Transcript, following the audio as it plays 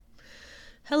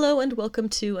Hello and welcome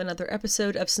to another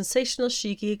episode of Sensational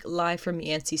She-Geek live from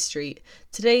Yancey Street.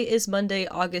 Today is Monday,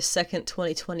 August 2nd,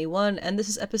 2021, and this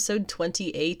is episode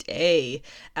 28A.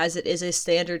 As it is a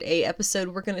standard A episode,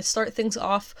 we're going to start things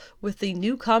off with the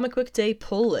new Comic Book Day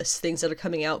pull list, things that are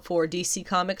coming out for DC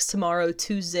Comics tomorrow,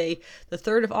 Tuesday, the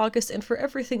 3rd of August, and for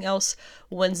everything else,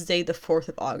 Wednesday, the 4th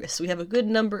of August. We have a good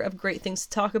number of great things to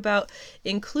talk about,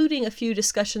 including a few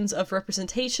discussions of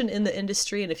representation in the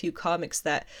industry and a few comics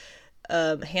that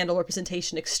handle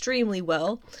representation extremely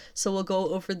well. So we'll go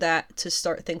over that to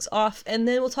start things off, and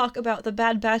then we'll talk about The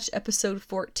Bad Batch episode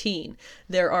 14.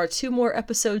 There are 2 more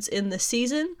episodes in the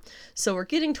season, so we're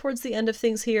getting towards the end of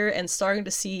things here and starting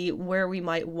to see where we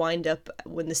might wind up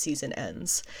when the season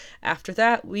ends. After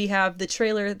that, we have the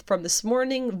trailer from this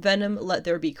morning, Venom: Let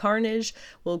There Be Carnage.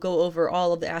 We'll go over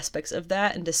all of the aspects of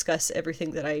that and discuss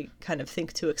everything that I kind of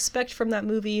think to expect from that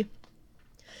movie.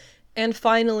 And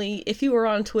finally, if you were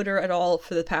on Twitter at all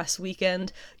for the past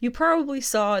weekend, you probably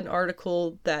saw an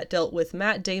article that dealt with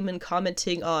Matt Damon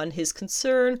commenting on his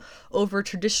concern over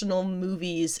traditional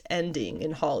movies ending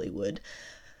in Hollywood.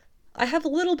 I have a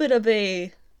little bit of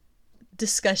a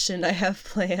discussion I have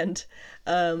planned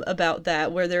about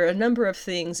that, where there are a number of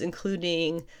things,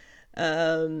 including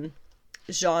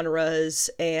genres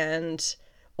and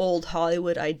old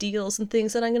Hollywood ideals and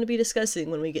things that I'm going to be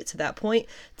discussing when we get to that point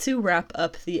to wrap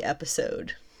up the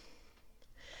episode.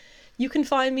 You can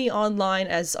find me online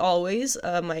as always.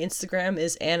 My Instagram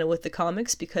is Anna with the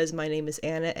Comics because my name is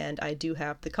Anna and I do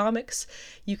have the comics.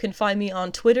 You can find me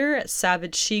on Twitter at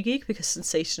Savage She-Geek because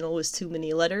sensational was too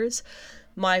many letters.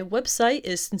 My website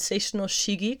is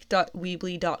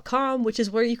sensationalshegeek.weebly.com, which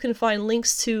is where you can find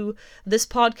links to this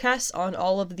podcast on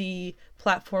all of the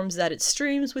platforms that it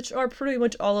streams, which are pretty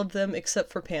much all of them except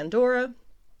for Pandora,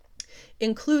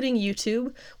 including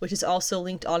YouTube, which is also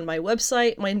linked on my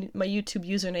website. My YouTube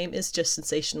username is just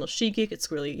Sensational She-Geek.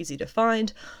 It's really easy to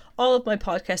find. All of my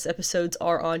podcast episodes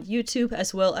are on YouTube,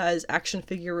 as well as action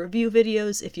figure review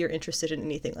videos if you're interested in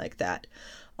anything like that.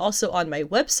 Also on my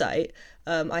website,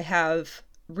 I have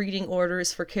reading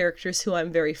orders for characters who I'm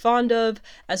very fond of,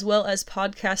 as well as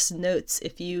podcast notes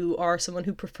if you are someone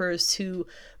who prefers to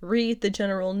read the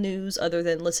general news other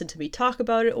than listen to me talk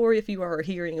about it, or if you are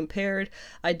hearing impaired.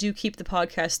 I do keep the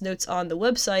podcast notes on the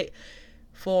website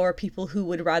for people who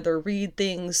would rather read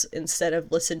things instead of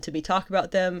listen to me talk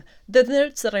about them. The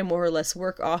notes that I more or less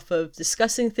work off of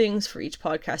discussing things for each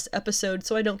podcast episode,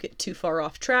 so I don't get too far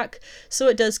off track, so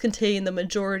it does contain the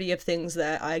majority of things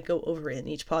that I go over in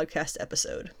each podcast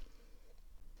episode.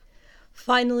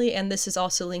 Finally, and this is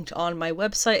also linked on my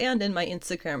website and in my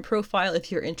Instagram profile if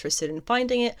you're interested in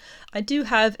finding it, I do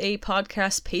have a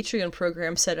podcast Patreon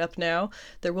program set up now.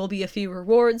 There will be a few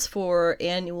rewards for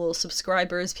annual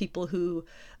subscribers, people who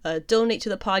donate to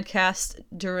the podcast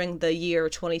during the year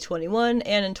 2021,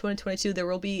 and in 2022 there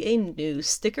will be a new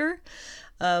sticker.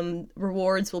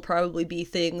 Rewards will probably be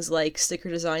things like sticker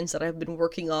designs that I've been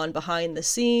working on behind the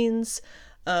scenes,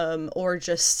 or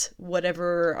just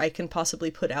whatever I can possibly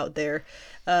put out there.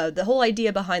 The whole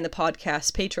idea behind the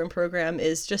podcast Patreon program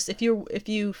is just if you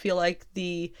feel like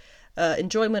the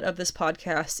enjoyment of this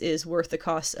podcast is worth the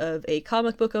cost of a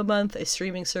comic book a month, a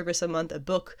streaming service a month, a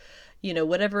book,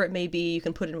 whatever it may be, you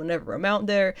can put in whatever amount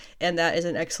there, and that is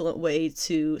an excellent way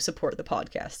to support the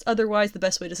podcast. Otherwise, the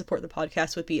best way to support the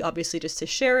podcast would be obviously just to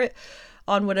share it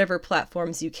on whatever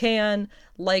platforms you can,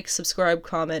 like, subscribe,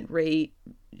 comment, rate,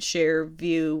 share,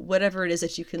 view, whatever it is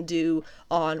that you can do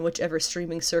on whichever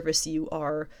streaming service you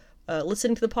are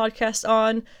listening to the podcast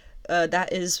on.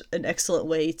 That is an excellent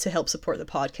way to help support the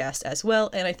podcast as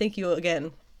well, and I thank you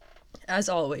again, as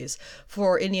always,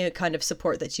 for any kind of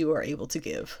support that you are able to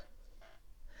give.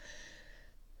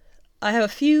 I have a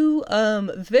few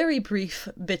very brief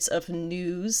bits of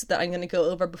news that I'm going to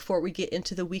go over before we get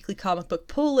into the weekly comic book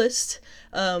pull list.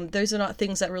 Those are not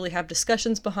things that really have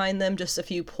discussions behind them, just a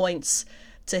few points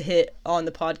to hit on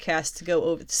the podcast to go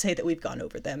over to say that we've gone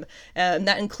over them. And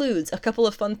that includes a couple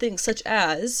of fun things, such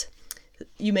as,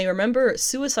 you may remember,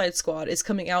 Suicide Squad is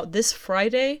coming out this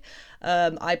Friday.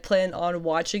 I plan on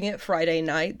watching it Friday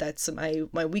night. That's my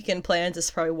weekend plans is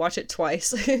to probably watch it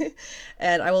twice.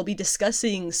 And I will be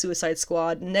discussing Suicide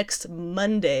Squad next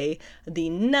Monday, the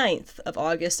 9th of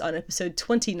August, on episode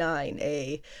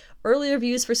 29A. Early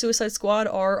reviews for Suicide Squad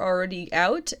are already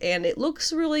out, and it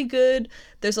looks really good.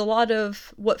 There's a lot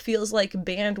of what feels like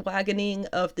bandwagoning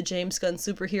of the James Gunn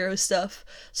superhero stuff.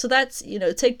 So that's,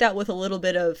 take that with a little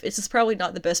bit of, it's probably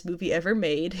not the best movie ever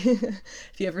made.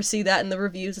 If you ever see that in the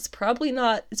reviews, it's probably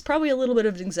a little bit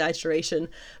of an exaggeration.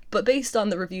 But based on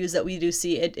the reviews that we do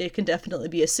see, it can definitely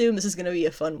be assumed this is going to be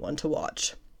a fun one to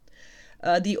watch.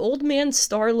 The Old Man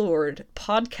Star-Lord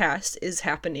podcast is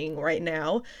happening right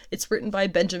now. It's written by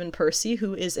Benjamin Percy,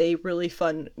 who is a really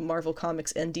fun Marvel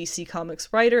Comics and DC Comics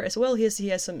writer as well. He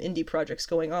has some indie projects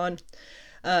going on.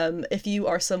 If you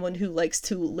are someone who likes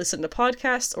to listen to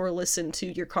podcasts or listen to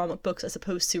your comic books as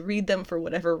opposed to read them for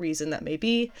whatever reason that may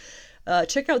be,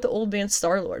 check out the Old Man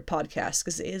Star-Lord podcast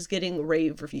because it is getting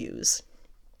rave reviews.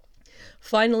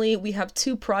 Finally, we have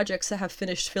 2 projects that have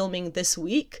finished filming this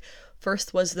week.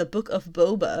 First was the Book of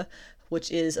Boba,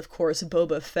 which is, of course,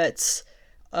 Boba Fett's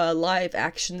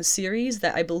live-action series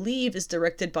that I believe is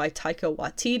directed by Taika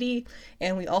Waititi.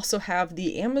 And we also have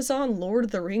the Amazon Lord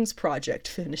of the Rings project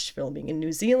finished filming in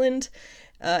New Zealand,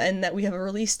 and that we have a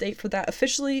release date for that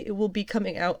officially. It will be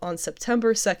coming out on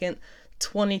September 2nd,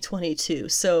 2022.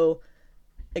 So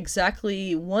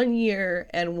exactly 1 year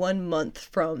and 1 month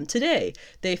from today.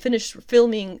 They finished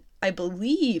filming, I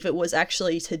believe it was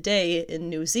actually today in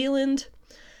New Zealand.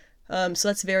 So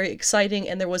that's very exciting.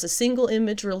 And there was a single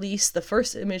image released, the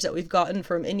first image that we've gotten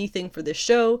from anything for this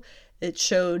show. It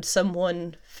showed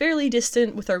someone fairly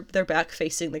distant with their back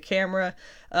facing the camera,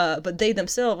 but they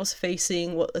themselves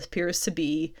facing what appears to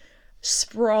be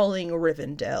sprawling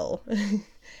Rivendell.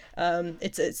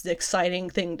 It's an exciting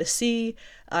thing to see.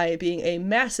 I, being a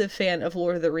massive fan of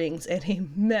Lord of the Rings and a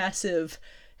massive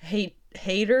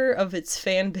hater of its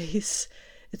fan base.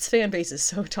 Its fan base is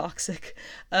so toxic.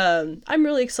 I'm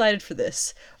really excited for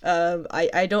this.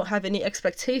 I don't have any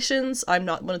expectations. I'm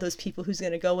not one of those people who's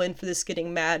going to go in for this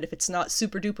getting mad if it's not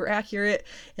super duper accurate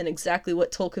and exactly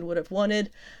what Tolkien would have wanted.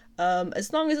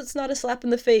 As long as it's not a slap in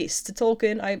the face to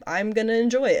Tolkien, I'm going to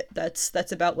enjoy it.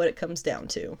 That's about what it comes down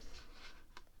to.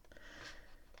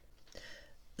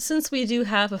 Since we do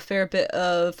have a fair bit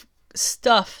of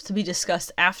stuff to be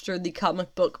discussed after the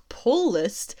comic book pull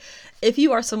list, if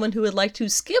you are someone who would like to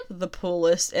skip the pull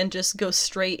list and just go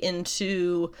straight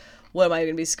into what am I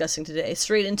going to be discussing today?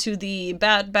 Straight into the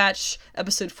Bad Batch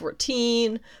episode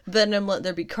 14, Venom Let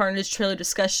There Be Carnage trailer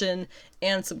discussion,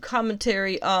 and some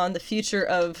commentary on the future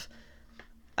of,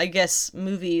 I guess,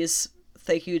 movies.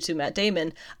 Thank you to Matt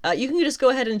Damon. You can just go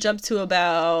ahead and jump to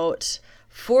about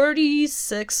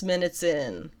 46 minutes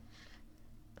in.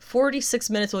 46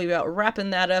 minutes will be about wrapping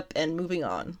that up and moving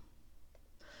on.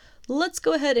 Let's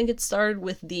go ahead and get started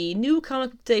with the new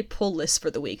Comic Book Day pull list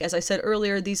for the week. As I said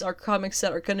earlier, these are comics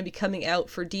that are going to be coming out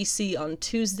for DC on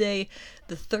Tuesday,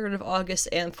 the 3rd of August,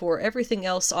 and for everything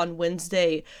else on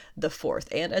Wednesday, the 4th.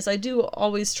 And as I do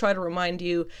always try to remind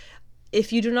you,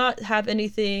 if you do not have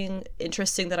anything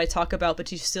interesting that I talk about,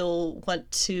 but you still want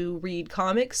to read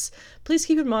comics, please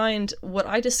keep in mind what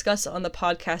I discuss on the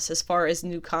podcast as far as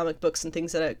new comic books and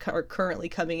things that are currently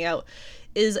coming out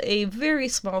is a very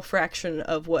small fraction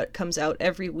of what comes out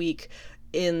every week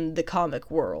in the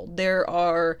comic world. There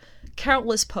are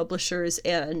countless publishers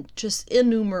and just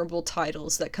innumerable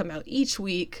titles that come out each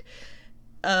week.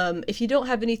 If you don't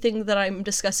have anything that I'm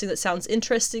discussing that sounds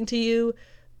interesting to you,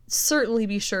 certainly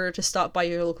be sure to stop by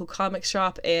your local comic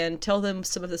shop and tell them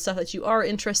some of the stuff that you are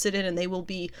interested in, and they will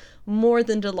be more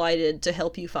than delighted to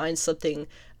help you find something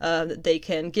that they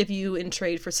can give you in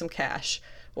trade for some cash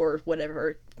or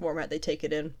whatever format they take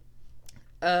it in.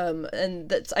 And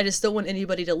that's, I just don't want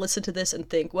anybody to listen to this and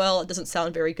think, well, it doesn't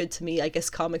sound very good to me, I guess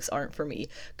comics aren't for me.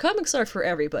 Comics are for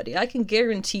everybody. I can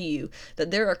guarantee you that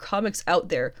there are comics out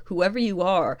there, whoever you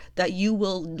are, that you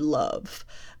will love.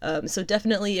 So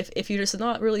definitely, if you're just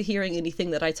not really hearing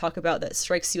anything that I talk about that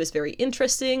strikes you as very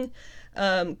interesting,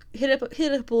 hit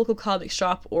up a local comic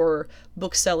shop or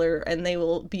bookseller, and they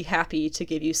will be happy to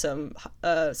give you some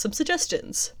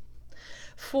suggestions.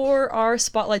 For our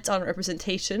spotlights on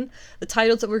representation, the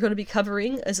titles that we're going to be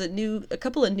covering is a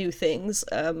couple of new things.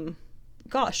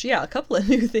 A couple of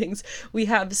new things. We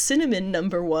have Cinnamon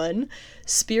 #1,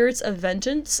 Spirits of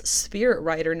Vengeance, Spirit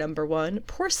Rider #1,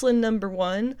 Porcelain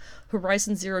 #1,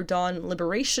 Horizon Zero Dawn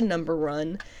Liberation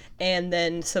 #1, and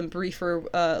then some briefer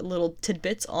little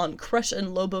tidbits on Crush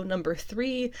and Lobo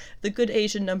 #3, The Good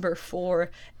Asian #4,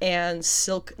 and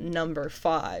Silk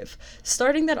 #5.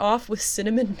 Starting that off with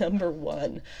Cinnamon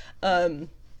 #1.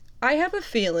 I have a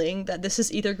feeling that this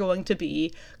is either going to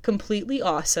be completely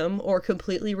awesome or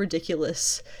completely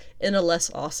ridiculous in a less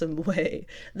awesome way.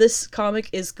 This comic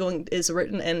is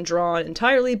written and drawn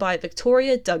entirely by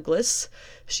Victoria Douglas.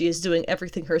 She is doing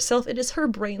everything herself. It is her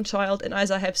brainchild, and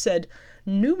as I have said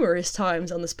numerous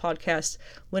times on this podcast,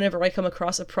 whenever I come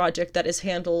across a project that is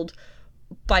handled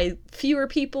by fewer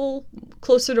people,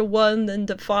 closer to 1 than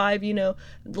to 5, the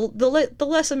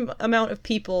less amount of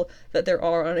people that there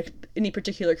are on any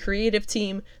particular creative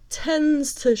team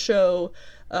tends to show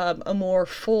a more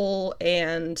full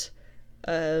and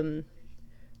a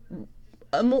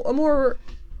more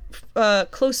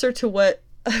closer to what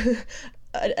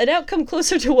an outcome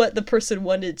closer to what the person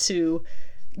wanted to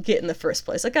get in the first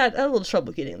place. I got a little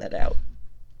trouble getting that out.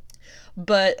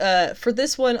 But for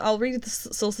this one, I'll read the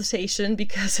solicitation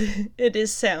because it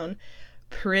is sound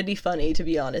pretty funny, to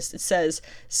be honest. It says,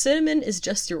 Cinnamon is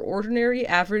just your ordinary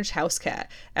average house cat,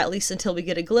 at least until we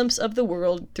get a glimpse of the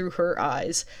world through her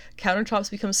eyes. Countertops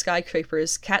become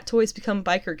skyscrapers, cat toys become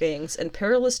biker gangs, and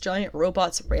perilous giant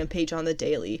robots rampage on the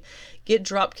daily. Get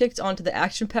drop-kicked onto the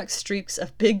action-packed streets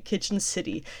of Big Kitchen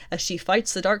City as she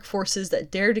fights the dark forces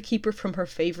that dare to keep her from her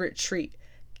favorite treat,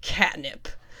 catnip.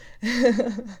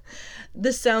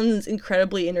 This sounds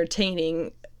incredibly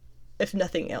entertaining, if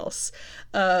nothing else.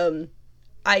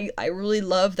 I really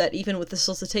love that even with the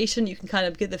solicitation, you can kind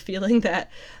of get the feeling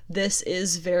that this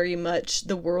is very much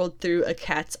the world through a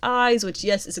cat's eyes, which,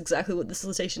 yes, is exactly what the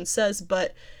solicitation says,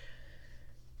 but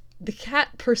the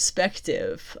cat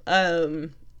perspective,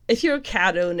 if you're a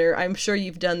cat owner, I'm sure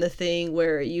you've done the thing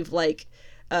where you've, like,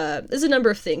 there's a number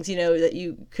of things, you know, that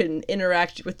you can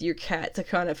interact with your cat to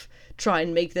kind of try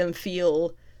and make them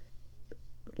feel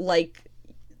like,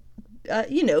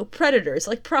 you know, predators,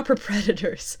 like proper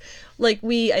predators. Like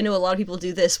I know a lot of people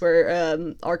do this where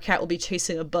our cat will be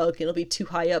chasing a bug and it'll be too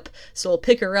high up, so I'll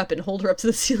pick her up and hold her up to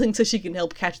the ceiling so she can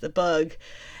help catch the bug.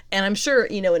 And I'm sure,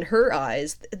 you know, in her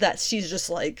eyes, that she's just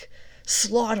like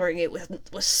slaughtering it with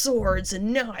swords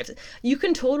and knives. You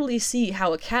can totally see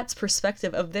how a cat's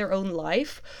perspective of their own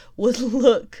life would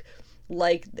look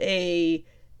like a,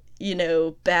 you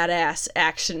know, badass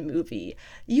action movie.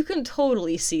 You can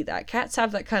totally see that. Cats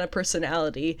have that kind of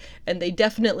personality, and they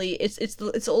definitely, it's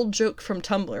the old joke from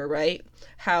Tumblr, right?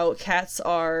 How cats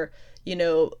are, you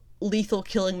know, lethal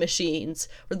killing machines.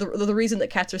 Or the reason that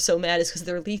cats are so mad is because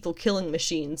they're lethal killing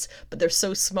machines, but they're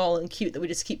so small and cute that we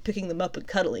just keep picking them up and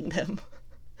cuddling them.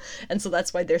 And so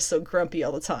that's why they're so grumpy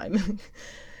all the time.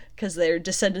 Because they're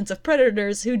descendants of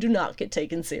predators who do not get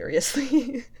taken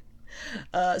seriously.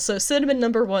 So Cinnamon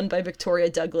 #1 by Victoria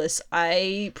Douglas.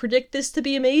 I predict this to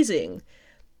be amazing.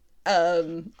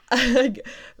 The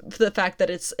fact that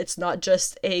it's not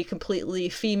just a completely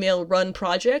female run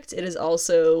project, it is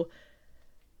also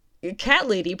a cat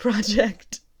lady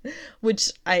project,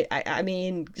 which I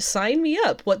mean, sign me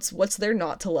up. What's there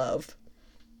not to love?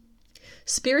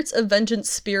 Spirits of Vengeance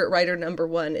Spirit Rider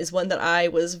 #1 is one that I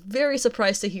was very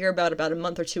surprised to hear about a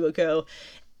month or two ago,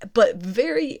 but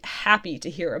very happy to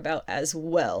hear about as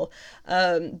well.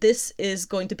 This is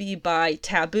going to be by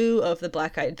Taboo of the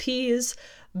Black Eyed Peas.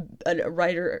 A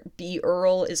writer, B.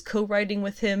 Earl, is co-writing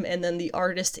with him, and then the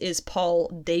artist is Paul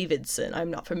Davidson. I'm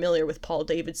not familiar with Paul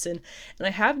Davidson, and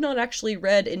I have not actually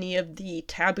read any of the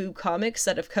Taboo comics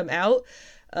that have come out.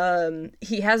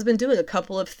 He has been doing a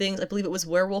couple of things. I believe it was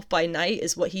Werewolf by Night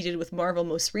is what he did with Marvel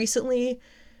most recently.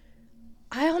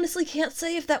 I honestly can't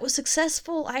say if that was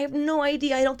successful. I have no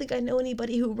idea. I don't think I know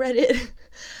anybody who read it.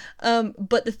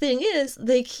 But the thing is,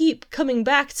 they keep coming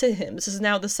back to him. This is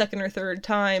now the second or third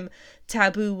time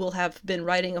Taboo will have been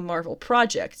writing a Marvel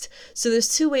project. So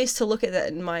there's two ways to look at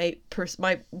that in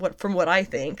from what I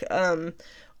think.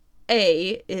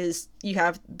 A is you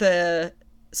have the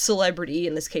celebrity,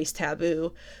 in this case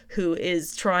Taboo, who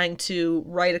is trying to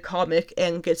write a comic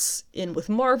and gets in with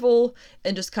Marvel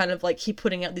and just kind of like keep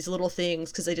putting out these little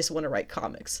things because they just want to write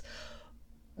comics.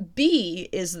 B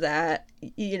is that,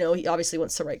 you know, he obviously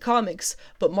wants to write comics,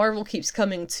 but Marvel keeps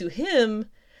coming to him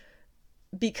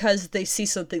because they see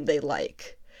something they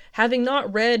like. Having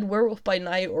not read Werewolf by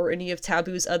Night or any of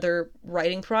Taboo's other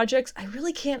writing projects, I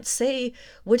really can't say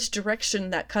which direction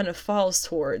that kind of falls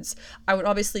towards. I would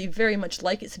obviously very much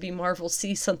like it to be Marvel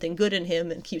sees something good in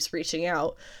him and keeps reaching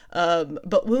out.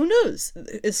 But who knows?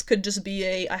 This could just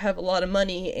be I have a lot of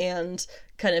money and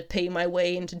kind of pay my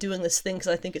way into doing this thing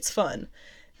because I think it's fun.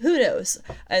 Who knows?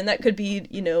 And that could be,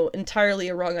 you know, entirely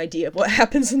a wrong idea of what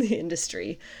happens in the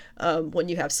industry when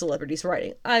you have celebrities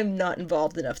writing. I'm not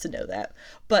involved enough to know that.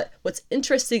 But what's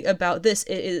interesting about this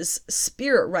is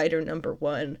Spirit Rider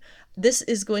 #1. This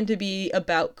is going to be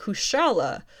about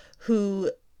Kushala,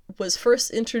 who was first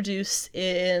introduced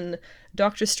in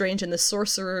Doctor Strange and the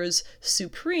Sorcerer's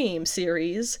Supreme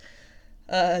series.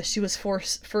 She was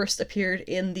first appeared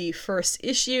in the first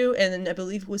issue, and then I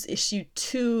believe it was issue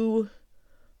 2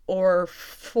 or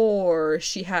 4,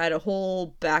 she had a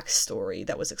whole backstory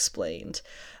that was explained.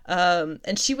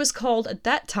 And she was called, at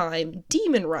that time,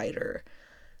 Demon Rider.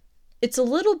 It's a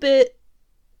little bit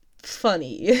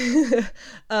funny.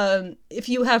 If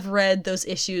you have read those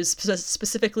issues,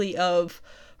 specifically of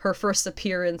her first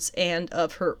appearance and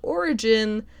of her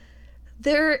origin,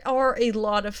 there are a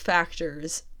lot of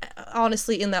factors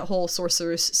honestly, in that whole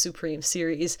Sorceress Supreme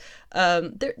series,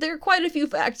 there are quite a few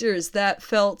factors that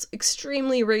felt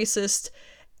extremely racist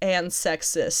and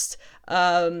sexist.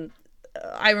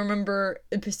 I remember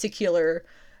in particular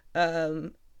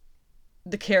the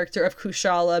character of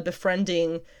Kushala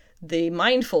befriending the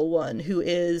Mindful One, who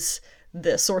is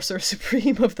the Sorcerer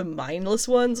Supreme of the Mindless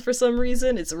Ones for some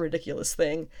reason. It's a ridiculous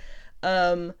thing.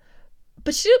 But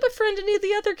she didn't befriend any of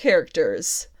the other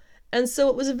characters. And so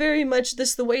it was very much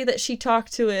this, the way that she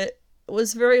talked to it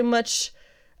was very much,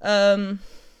 it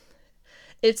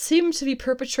seemed to be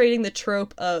perpetrating the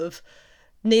trope of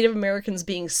Native Americans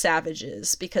being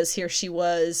savages, because here she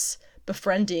was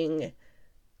befriending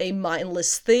a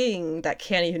mindless thing that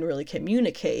can't even really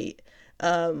communicate.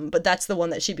 But that's the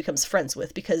one that she becomes friends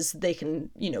with because they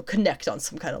can, connect on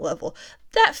some kind of level.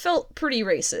 That felt pretty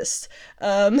racist.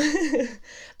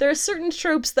 There are certain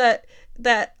tropes that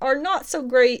are not so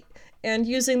great, and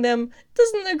using them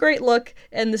doesn't a great look,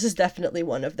 and this is definitely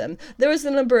one of them. There was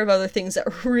a number of other things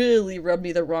that really rubbed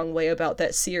me the wrong way about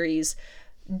that series.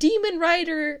 Demon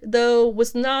Rider, though,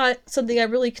 was not something I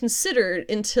really considered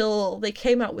until they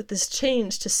came out with this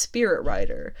change to Spirit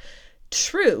Rider.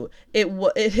 True,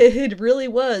 it really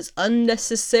was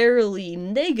unnecessarily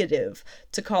negative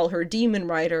to call her Demon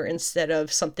Rider instead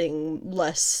of something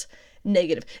less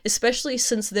negative, especially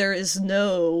since there is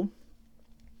no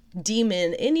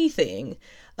demon anything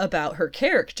about her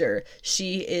character.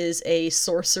 She is a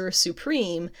Sorcerer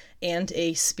Supreme and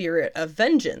a Spirit of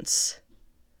Vengeance.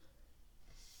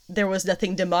 There was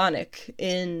nothing demonic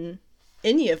in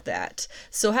any of that.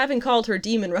 So having called her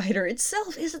Demon Rider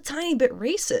itself is a tiny bit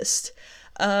racist.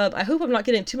 I hope I'm not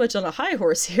getting too much on a high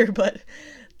horse here, but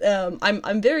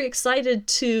I'm very excited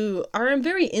or I'm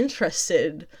very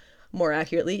interested, more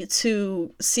accurately,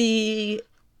 to see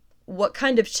what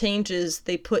kind of changes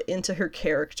they put into her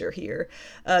character here.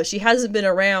 She hasn't been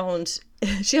around,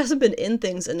 she hasn't been in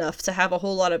things enough to have a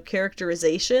whole lot of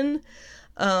characterization,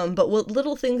 but what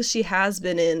little things she has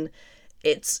been in,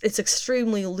 it's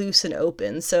extremely loose and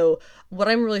open. So what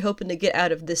I'm really hoping to get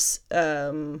out of this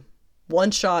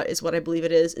one shot is what I believe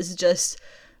it is just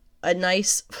a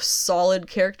nice, solid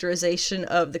characterization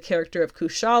of the character of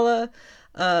Kushala.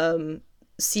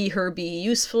 See her be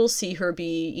useful, see her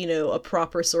be, a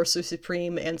proper Sorcerer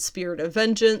Supreme and Spirit of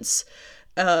Vengeance,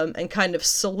 and kind of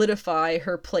solidify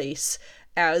her place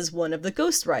as one of the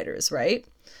Ghost Riders, right?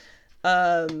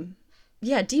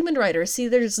 Yeah, Demon Rider. See,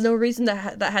 there's no reason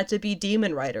that had to be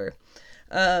Demon Rider.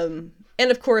 And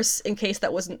of course, in case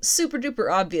that wasn't super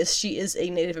duper obvious, she is a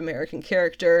Native American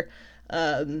character.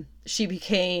 She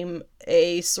became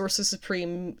a Sorcerer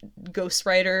Supreme Ghost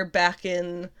Rider back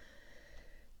in,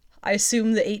 I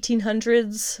assume, the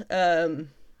 1800s.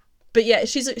 But yeah,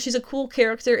 she's a cool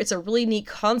character. It's a really neat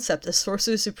concept, a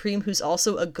Sorcerer Supreme who's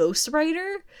also a Ghost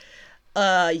Rider.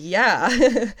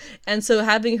 Yeah. And so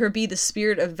having her be the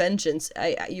Spirit of Vengeance,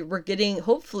 we're getting,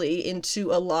 hopefully,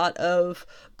 into a lot of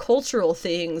cultural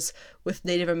things with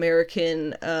Native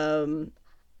American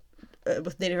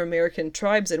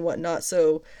tribes and whatnot.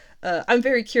 So I'm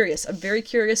very curious. I'm very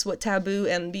curious what Taboo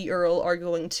and B. Earl are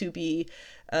going to be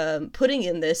putting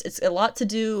in this. It's a lot to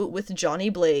do with Johnny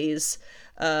Blaze,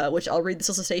 which I'll read the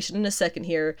solicitation in a second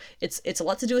here. It's a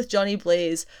lot to do with Johnny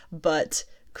Blaze, but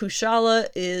Kushala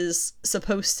is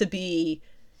supposed to be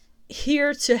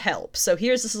here to help. So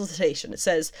here's the solicitation. It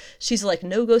says, she's like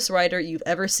no Ghost Rider you've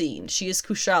ever seen. She is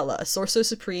Kushala, a Sorcerer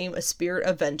Supreme, a Spirit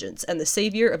of Vengeance, and the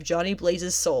savior of Johnny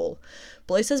Blaze's soul.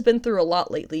 Blaze has been through a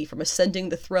lot lately, from ascending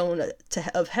the throne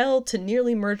of Hell to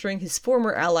nearly murdering his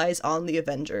former allies on the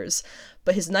Avengers.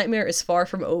 But his nightmare is far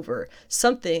from over.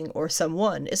 Something, or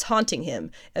someone, is haunting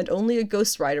him, and only a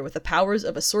Ghost Rider with the powers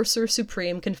of a Sorcerer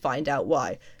Supreme can find out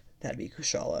why. That'd be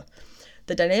Kushala.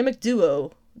 The dynamic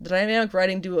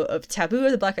writing duo of Taboo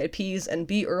of the Black Eyed Peas and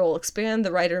B. Earl expand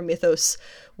the Rider mythos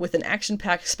with an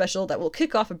action-packed special that will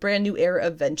kick off a brand new era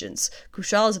of vengeance.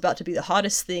 Kushala is about to be the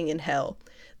hottest thing in hell.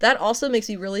 That also makes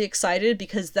me really excited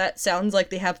because that sounds like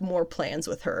they have more plans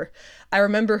with her. I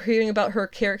remember hearing about her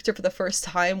character for the first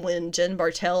time when Jen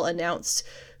Bartel announced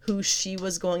who she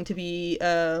was going to be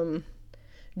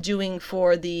doing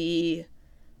for the...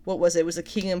 what was it? It was a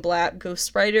King in Black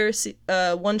Ghost Rider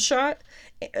one-shot.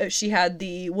 She had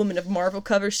the Woman of Marvel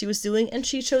cover she was doing, and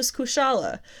she chose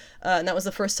Kushala. And that was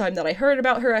the first time that I heard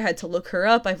about her. I had to look her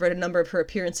up. I've read a number of her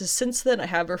appearances since then. I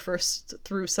have her first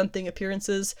through something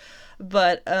appearances.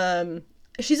 But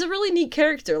she's a really neat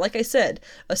character. Like I said,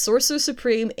 a Sorcerer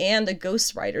Supreme and a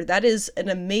Ghost Rider. That is an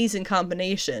amazing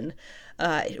combination.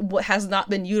 What has not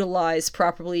been utilized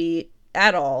properly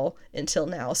at all until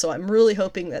now. So I'm really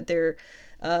hoping that they're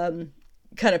kind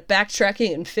of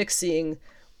backtracking and fixing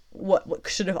what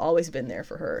should have always been there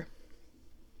for her.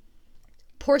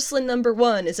 Porcelain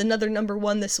 #1 is another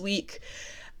 #1 this week.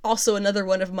 Also another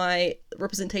one of my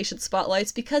representation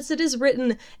spotlights because it is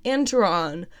written and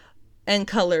drawn and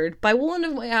colored by one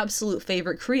of my absolute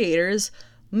favorite creators,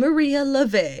 Maria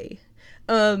Levey.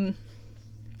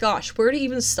 Gosh, where to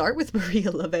even start with Maria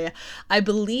Levey? I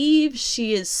believe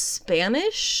she is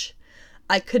Spanish.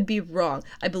 I could be wrong.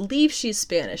 I believe she's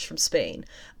Spanish from Spain.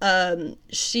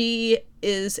 She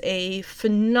is a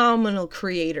phenomenal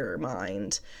creator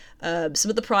mind. Some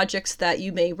of the projects that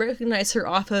you may recognize her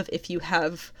off of if you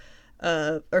have,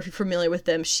 or if you're familiar with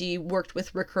them, she worked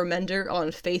with Rick Remender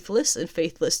on Faithless and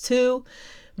Faithless 2.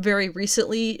 Very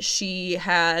recently, she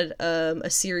had a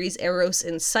series, Eros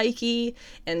and Psyche,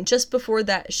 and just before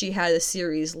that, she had a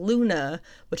series, Luna,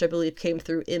 which I believe came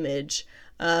through Image.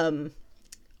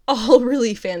 All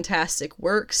really fantastic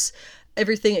works.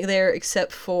 Everything there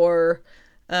except for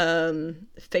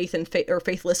Faithless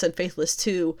and Faithless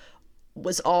 2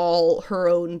 was all her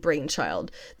own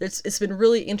brainchild. It's been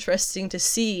really interesting to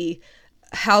see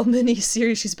how many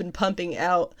series she's been pumping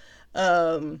out.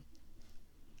 I'm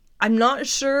not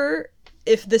sure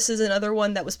if this is another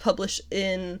one that was published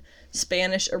in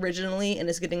Spanish originally and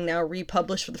is getting now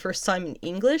republished for the first time in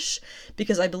English,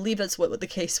 because I believe that's what the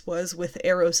case was with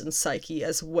Eros and Psyche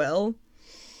as well.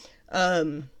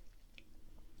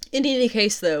 In any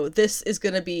case, though, this is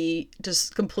going to be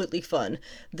just completely fun.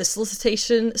 The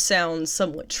solicitation sounds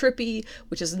somewhat trippy,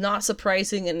 which is not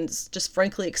surprising and it's just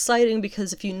frankly exciting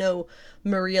because if you know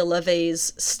Maria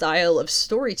Levey's style of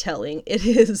storytelling, it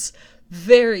is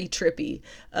very trippy.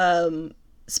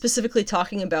 Specifically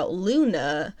talking about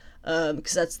Luna,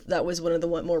 because that was one of the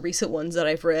more recent ones that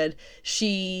I've read.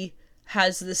 She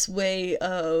has this way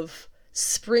of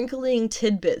sprinkling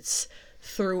tidbits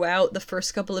throughout the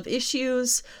first couple of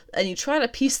issues, and you try to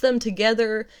piece them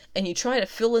together, and you try to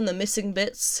fill in the missing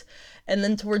bits, and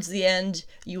then towards the end,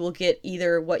 you will get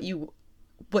either what you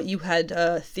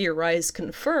had theorized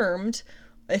confirmed,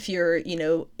 if you're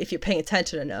paying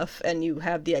attention enough, and you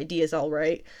have the ideas all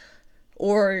right,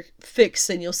 or fixed,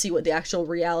 and you'll see what the actual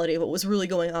reality of what was really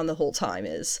going on the whole time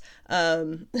is.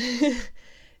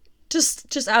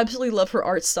 Just absolutely love her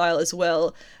art style as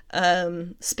well.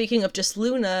 Speaking of just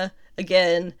Luna,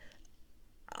 again,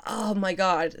 oh my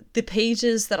god, the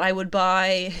pages that I would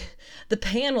buy, the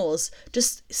panels,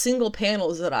 just single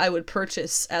panels that I would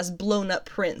purchase as blown up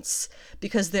prints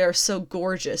because they're so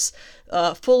gorgeous,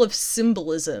 full of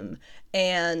symbolism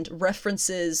and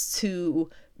references to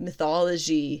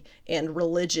mythology and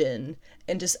religion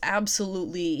and just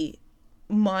absolutely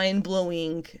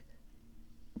mind-blowing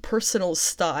personal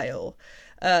style.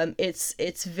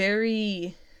 It's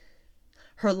very,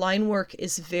 her line work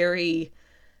is very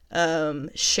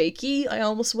shaky, I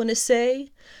almost want to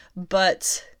say,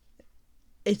 but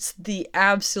it's the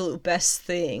absolute best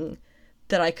thing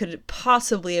that I could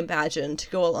possibly imagine to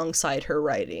go alongside her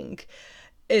writing.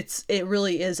 It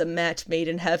really is a match made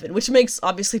in heaven, which makes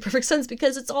obviously perfect sense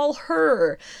because it's all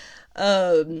her.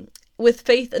 With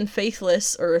Faith and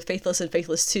Faithless, or Faithless and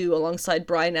Faithless 2, alongside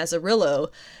Brian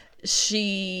Azzarello,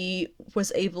 she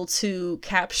was able to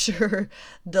capture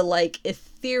the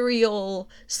ethereal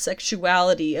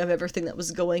sexuality of everything that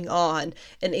was going on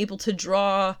and able to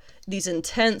draw these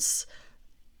intense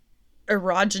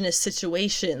erogenous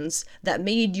situations that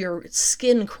made your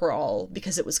skin crawl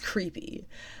because it was creepy.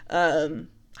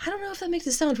 I don't know if that makes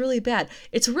it sound really bad.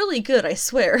 It's really good, I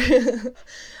swear.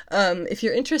 If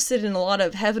you're interested in a lot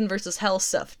of heaven versus hell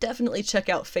stuff, definitely check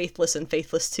out Faithless and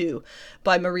Faithless 2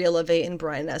 by Maria Levey and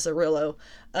Brian Azzarello.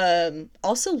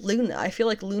 Also Luna. I feel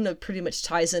like Luna pretty much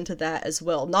ties into that as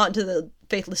well. Not into the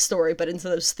Faithless story, but into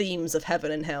those themes of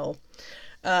heaven and hell.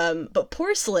 But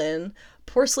Porcelain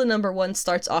 #1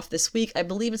 starts off this week. I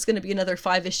believe it's going to be another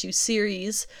 5-issue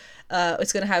series.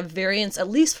 It's going to have variants, at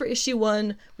least for issue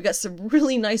 1. We got some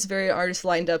really nice variant artists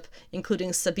lined up,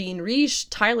 including Sabine Riesch,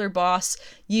 Tyler Boss,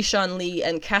 Yishan Lee,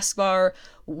 and Caspar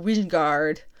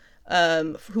Wijngaard,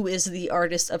 who is the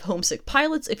artist of Homesick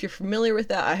Pilots. If you're familiar with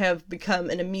that, I have become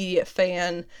an immediate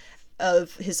fan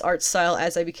of his art style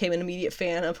as I became an immediate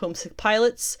fan of Homesick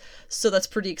Pilots. So that's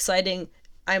pretty exciting.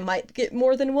 I might get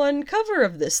more than one cover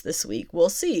of this week. We'll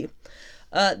see.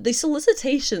 The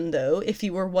solicitation, though, if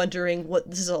you were wondering what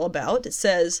this is all about, it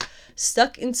says,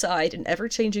 stuck inside an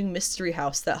ever-changing mystery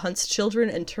house that hunts children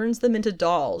and turns them into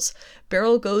dolls,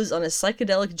 Beryl goes on a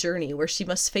psychedelic journey where she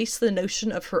must face the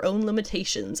notion of her own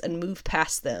limitations and move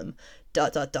past them, ...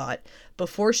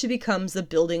 before she becomes the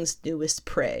building's newest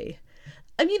prey.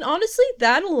 I mean, honestly,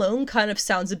 that alone kind of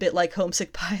sounds a bit like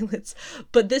Homesick Pilots,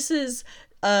 but this is,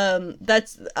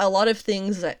 that's a lot of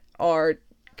things that are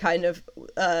kind of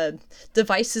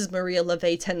devices Maria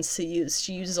LeVay tends to use.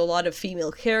 She uses a lot of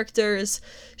female characters,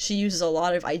 she uses a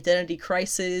lot of identity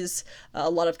crises, a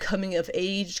lot of coming of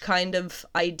age kind of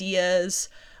ideas,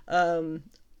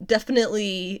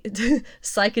 definitely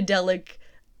psychedelic,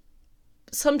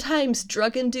 sometimes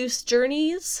drug-induced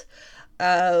journeys,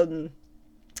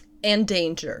 and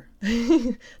danger.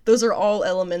 Those are all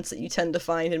elements that you tend to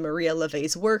find in Maria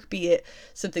LeVay's work, be it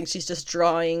something she's just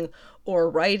drawing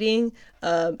or writing,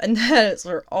 and that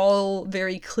are all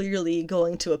very clearly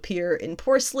going to appear in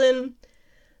Porcelain.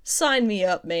 Sign me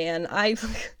up, man.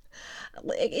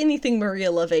 Anything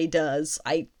Maria LeVay does,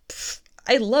 I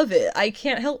love it. I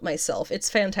can't help myself. It's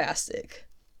fantastic.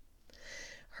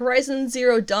 Horizon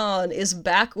Zero Dawn is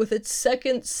back with its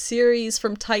second series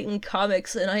from Titan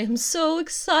Comics, and I am so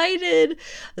excited!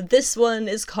 This one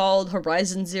is called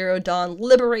Horizon Zero Dawn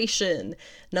Liberation.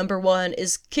 Number 1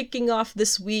 is kicking off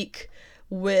this week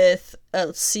with,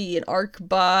 an arc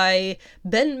by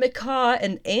Ben McCaw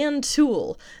and Ann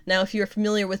Toole. Now, if you're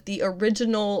familiar with the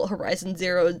original Horizon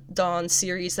Zero Dawn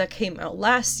series that came out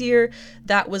last year,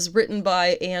 that was written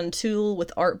by Ann Toole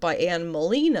with art by Ann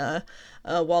Molina.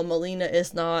 While Molina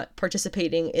is not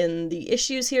participating in the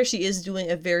issues here, she is doing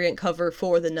a variant cover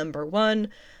for the number 1,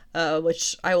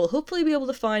 which I will hopefully be able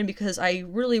to find because I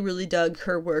really, really dug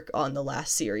her work on the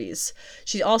last series.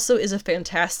 She also is a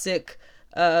fantastic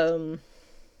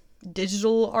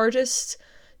digital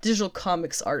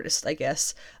comics artist, I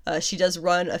guess. She does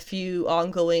run a few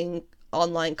ongoing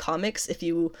online comics. If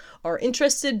you are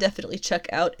interested, definitely check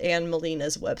out Ann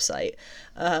Molina's website.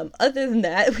 Other than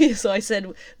that, so I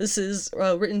said this is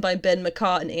written by Ben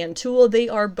McCaw and Ann Toole. They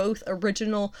are both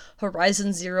original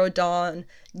Horizon Zero Dawn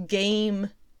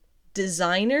game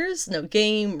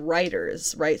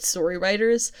writers, right? Story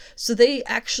writers. So they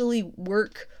actually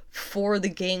work for the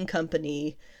game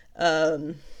company.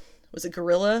 Was it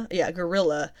Guerrilla? Yeah,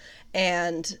 Guerrilla.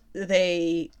 And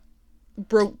they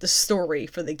wrote the story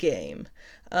for the game.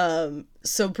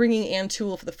 So bringing Ann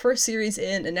Toole for the first series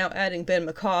in, and now adding Ben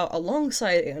McCaw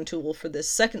alongside Ann Toole for this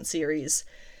second series,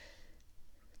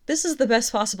 this is the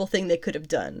best possible thing they could have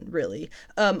done, really.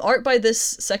 Art by this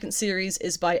second series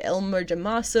is by Elmer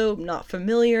Damaso. Not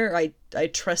familiar. I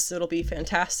trust it'll be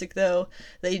fantastic, though.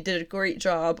 They did a great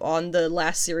job on the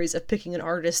last series of picking an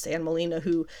artist, Ann Molina,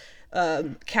 who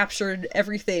captured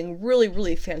everything really,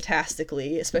 really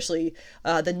fantastically, especially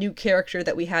the new character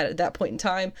that we had at that point in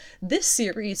time. This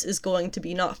series is going to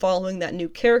be not following that new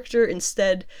character.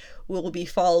 Instead, we'll be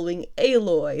following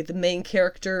Aloy, the main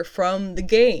character from the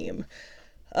game.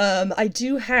 I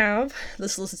do have the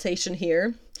solicitation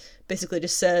here. Basically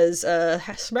just says,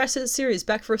 Harassment series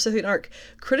back for a second arc.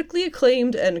 Critically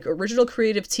acclaimed and original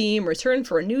creative team return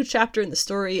for a new chapter in the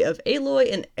story of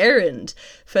Aloy and Erend.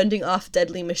 Fending off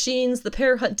deadly machines, the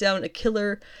pair hunt down the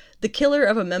killer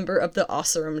of a member of the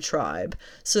Oseram tribe.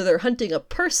 So they're hunting a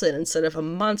person instead of a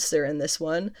monster in this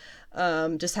one.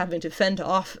 Just having to fend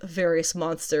off various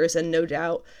monsters, and no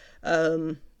doubt,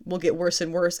 will get worse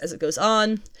and worse as it goes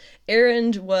on.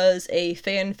 Erend was a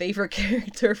fan favorite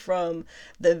character from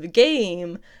the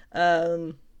game.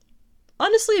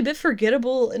 Honestly, a bit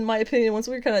forgettable in my opinion. Once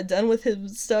we were kind of done with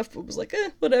his stuff, it was like,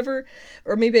 whatever.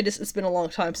 Or maybe it's been a long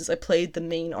time since I played the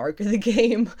main arc of the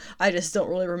game. I just don't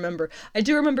really remember. I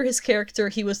do remember his character.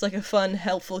 He was like a fun,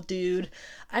 helpful dude.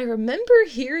 I remember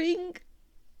hearing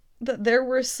that there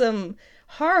were some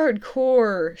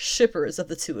hardcore shippers of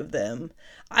the two of them.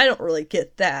 I don't really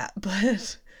get that,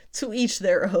 but to each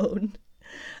their own.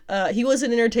 He was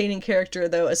an entertaining character,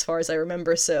 though, as far as I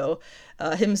remember, so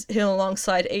him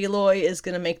alongside Aloy is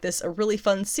going to make this a really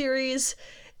fun series.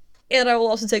 And I will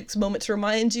also take this moment to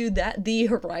remind you that the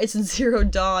Horizon Zero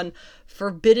Dawn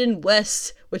Forbidden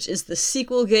West, which is the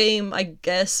sequel game, I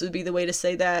guess would be the way to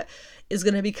say that, is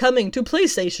going to be coming to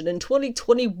PlayStation in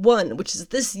 2021, which is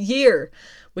this year,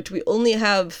 which we only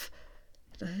have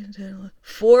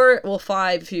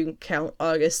 5 if you count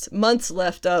August, months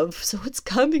left of, so it's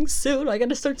coming soon. I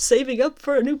gotta start saving up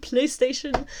for a new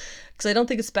PlayStation, because I don't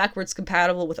think it's backwards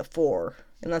compatible with a 4,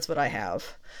 and that's what I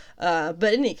have.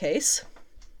 But in any case,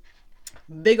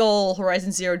 big ol'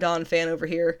 Horizon Zero Dawn fan over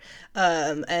here,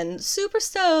 and super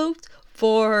stoked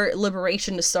for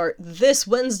Liberation to start this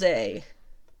Wednesday.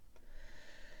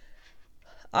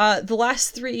 The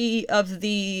last 3 of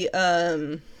the,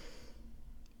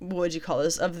 what would you call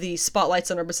this, of the spotlights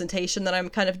on representation that I'm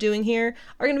kind of doing here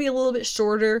are going to be a little bit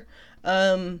shorter.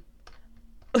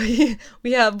 We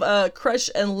have Crush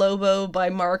and Lobo by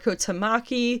Mariko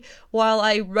Tamaki. While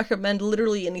I recommend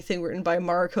literally anything written by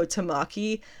Mariko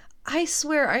Tamaki, I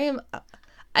swear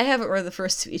I haven't read the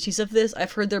first 2 issues of this.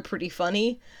 I've heard they're pretty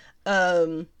funny.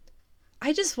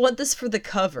 I just want this for the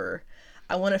cover.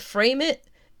 I want to frame it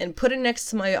and put it next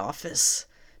to my office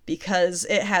because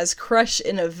it has Crush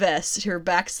in a vest. Her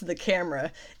back's to the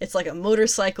camera. It's like a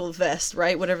motorcycle vest,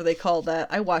 right? Whatever they call that.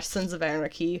 I watched Sons of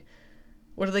Anarchy.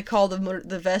 What do they call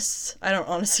the vests? I don't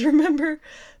honestly remember.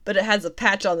 But it has a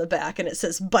patch on the back and it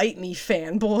says, "Bite me,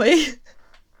 fanboy."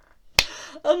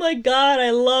 Oh my god, I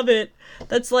love it.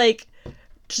 That's like,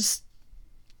 just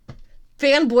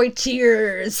fanboy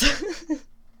tears.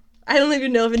 I don't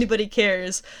even know if anybody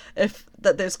cares if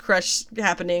that there's Crush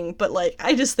happening, but like,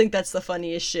 I just think that's the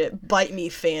funniest shit. Bite me,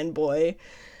 fanboy.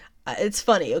 It's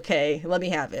funny, okay? Let me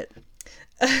have it.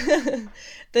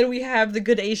 Then we have the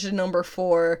Good Asian number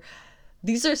 4.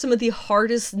 These are some of the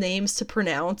hardest names to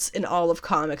pronounce in all of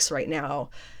comics right now.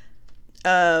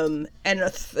 And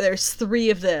there's 3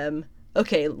 of them.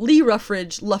 Okay, Lee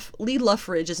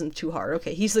Luffridge isn't too hard.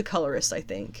 Okay, he's the colorist, I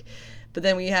think. But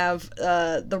then we have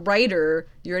the writer,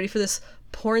 you ready for this?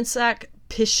 Pornsak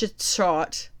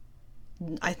Pichetshote.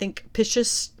 I think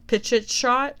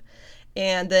Pichetshote.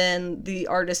 And then the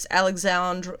artist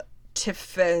Alexandre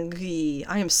Tiffengi.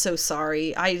 I am so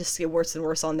sorry. I just get worse and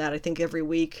worse on that, I think, every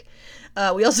week.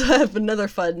 We also have another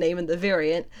fun name in the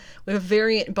variant. We have a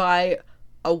variant by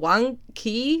Awang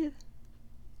Ki.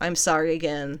 I'm sorry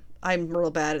again. I'm real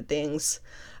bad at things.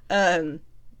 The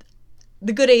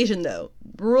Good Asian, though.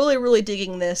 Really, really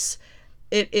digging this.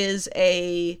 It is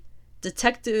a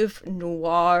detective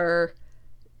noir.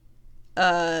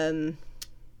 Gosh,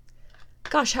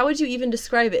 how would you even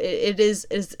describe it? It is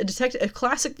a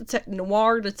classic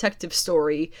noir detective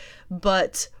story,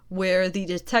 but where the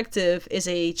detective is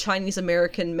a Chinese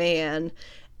American man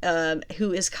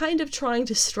who is kind of trying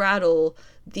to straddle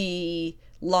the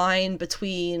line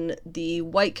between the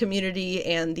white community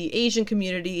and the Asian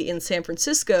community in San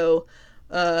Francisco,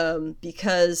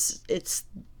 because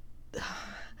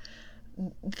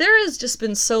there has just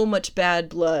been so much bad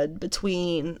blood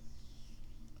between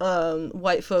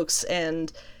white folks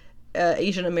and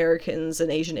Asian Americans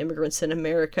and Asian immigrants in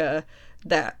America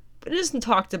that it isn't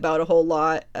talked about a whole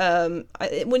lot.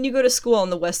 When you go to school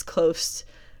on the West Coast,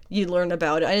 you learn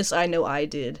about it. I know I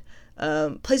did.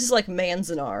 Places like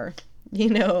Manzanar,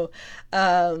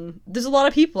 there's a lot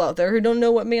of people out there who don't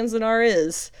know what Manzanar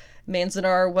is.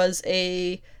 Manzanar was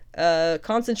a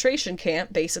concentration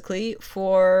camp, basically,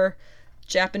 for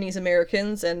Japanese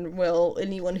Americans and, well,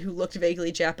 anyone who looked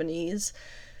vaguely Japanese,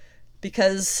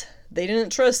 because they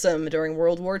didn't trust them during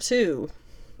World War II.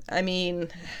 I mean,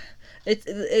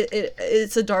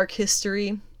 it's a dark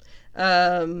history.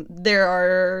 There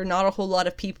are not a whole lot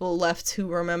of people left who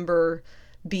remember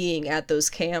being at those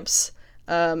camps.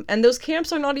 And those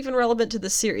camps are not even relevant to the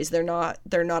series. They're not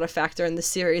a factor in the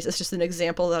series. It's just an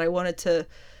example that I wanted to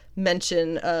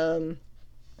mention.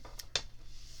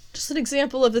 Just an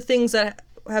example of the things that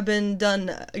have been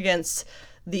done against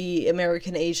the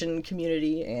American Asian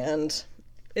community, and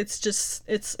it's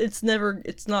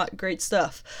not great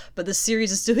stuff. But the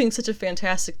series is doing such a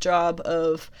fantastic job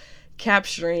of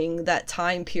capturing that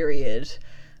time period,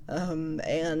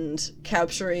 and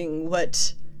capturing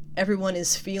what everyone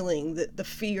is feeling, the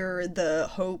fear, the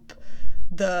hope,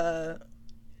 the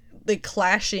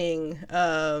clashing.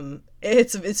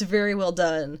 It's very well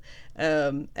done,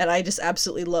 and I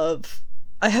absolutely love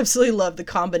the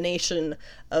combination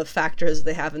of factors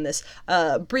they have in this.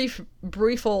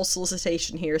 Brief old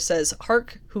solicitation here says,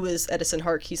 Hark, who is Edison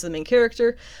Hark, he's the main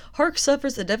character. Hark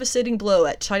suffers a devastating blow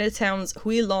as Chinatown's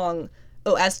Huilong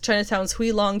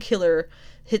killer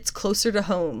hits closer to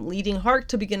home, leading Hark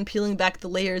to begin peeling back the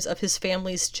layers of his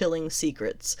family's chilling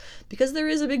secrets. Because there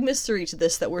is a big mystery to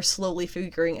this that we're slowly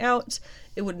figuring out,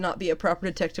 it would not be a proper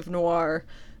detective noir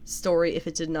story if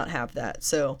it did not have that.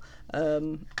 So,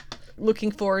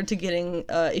 looking forward to getting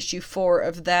issue 4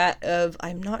 of that,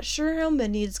 I'm not sure how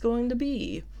many it's going to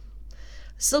be.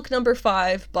 Silk number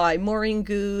 5 by Maureen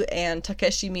Gu and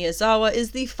Takeshi Miyazawa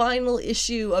is the final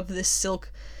issue of this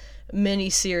Silk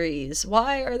mini-series.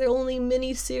 Why are there only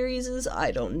mini-series?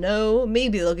 I don't know.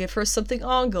 Maybe they'll give her something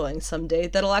ongoing someday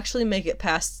that'll actually make it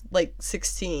past,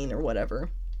 16 or whatever.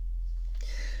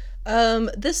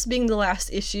 This being the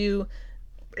last issue,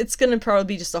 it's gonna probably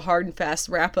be just a hard and fast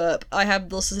wrap-up. I have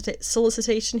the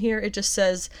solicitation here. It just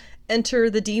says, Enter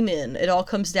the demon. It all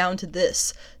comes down to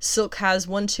this. Silk has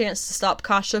one chance to stop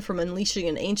Kasha from unleashing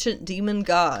an ancient demon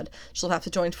god. She'll have to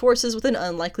join forces with an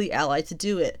unlikely ally to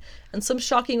do it. And some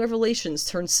shocking revelations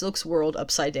turn Silk's world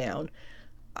upside down.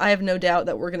 I have no doubt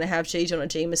that we're going to have J. Jonah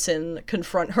Jameson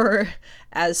confront her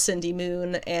as Cindy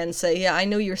Moon and say, yeah, I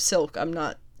know you're Silk. I'm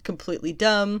not completely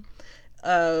dumb.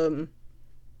 That'll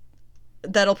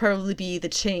probably be the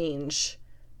change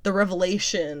the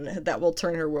revelation that will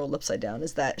turn her world upside down,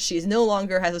 is that she no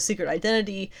longer has a secret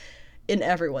identity in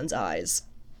everyone's eyes.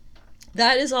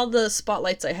 That is all the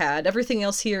spotlights I had. Everything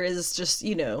else here is just,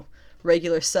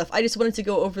 regular stuff. I just wanted to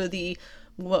go over the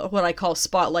what I call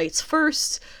spotlights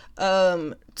first,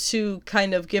 to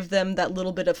kind of give them that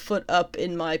little bit of foot up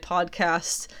in my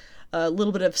podcast, a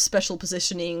little bit of special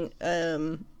positioning,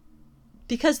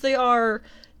 because they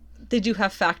do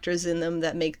have factors in them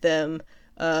that make them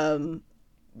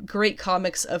great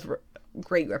comics of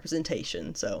great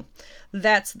representation. So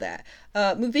that's that.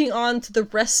 Moving on to the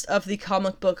rest of the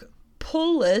comic book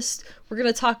pull list, we're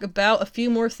going to talk about a few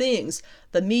more things.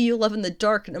 The Me You Love in the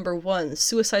Dark #1,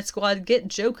 Suicide Squad Get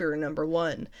Joker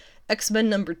 #1,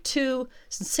 X-Men #2,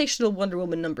 Sensational Wonder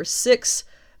Woman #6,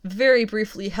 very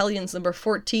briefly Hellions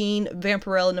 #14,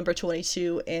 Vampirella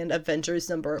 #22, and Avengers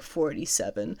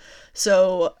 #47.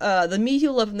 So the Me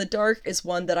You Love in the Dark is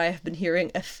one that I have been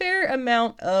hearing a fair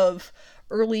amount of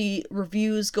early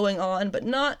reviews going on, but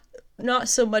not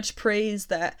so much praise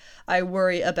that I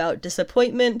worry about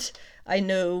disappointment. I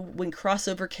know when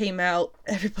Crossover came out,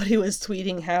 everybody was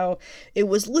tweeting how it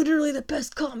was literally the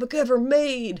best comic ever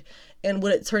made, and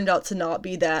when it turned out to not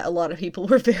be that, a lot of people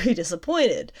were very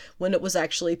disappointed when it was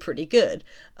actually pretty good.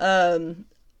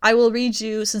 I will read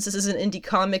you, since this is an indie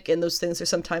comic and those things are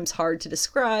sometimes hard to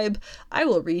describe, I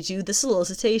will read you the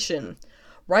solicitation.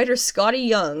 Writer Scotty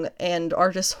Young and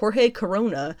artist Jorge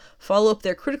Corona follow up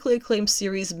their critically acclaimed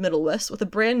series Middle West with a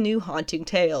brand new haunting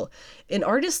tale. An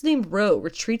artist named Ro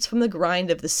retreats from the grind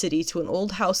of the city to an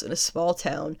old house in a small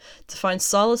town to find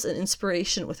solace and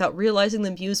inspiration without realizing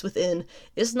the muse within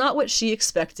is not what she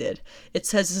expected. It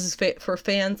says this is for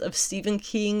fans of Stephen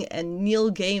King and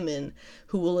Neil Gaiman,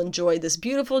 who will enjoy this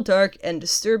beautiful, dark, and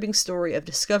disturbing story of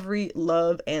discovery,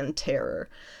 love, and terror.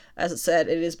 As it said,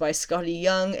 it is by Scotty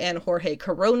Young and Jorge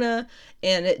Corona,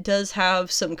 and it does have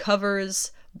some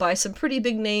covers by some pretty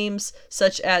big names,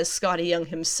 such as Scotty Young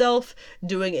himself,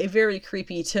 doing a very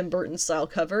creepy Tim Burton-style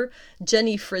cover,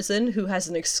 Jenny Frison, who has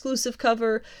an exclusive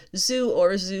cover, Zu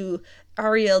Orzu,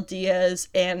 Ariel Diaz,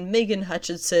 and Megan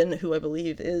Hutchinson, who I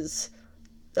believe is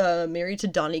married to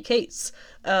Donny Cates,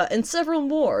 and several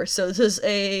more. So this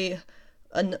is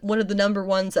one of the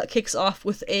 #1s that kicks off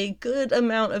with a good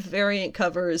amount of variant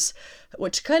covers,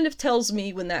 which kind of tells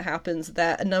me when that happens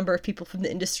that a number of people from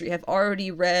the industry have already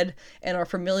read and are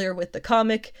familiar with the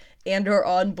comic and are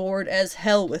on board as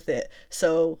hell with it.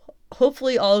 So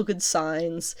hopefully all good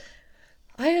signs.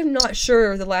 I am not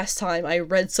sure the last time I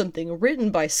read something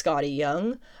written by Scotty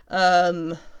Young,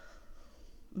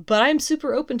 but I'm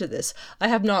super open to this. I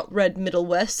have not read Middle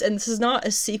West, and this is not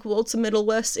a sequel to Middle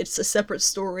West. It's a separate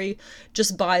story,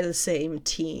 just by the same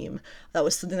team. That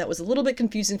was something that was a little bit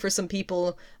confusing for some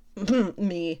people,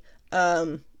 me,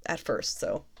 at first.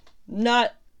 So,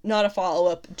 not a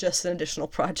follow-up, just an additional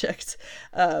project.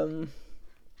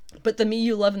 But the Me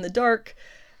You Love in the Dark,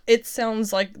 it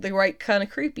sounds like the right kind of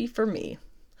creepy for me.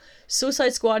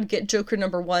 Suicide Squad Get Joker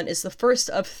 #1 is the first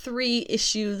of 3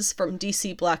 issues from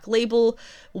DC Black Label.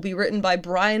 Will be written by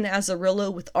Brian Azzarello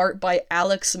with art by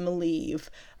Alex Maleev.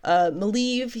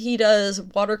 Maleev, he does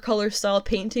watercolor style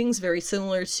paintings, very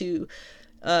similar to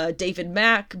David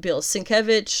Mack, Bill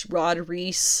Sienkiewicz, Rod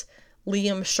Reese,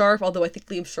 Liam Sharp, although I think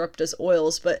Liam Sharp does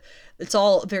oils, but it's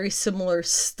all very similar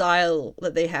style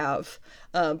that they have.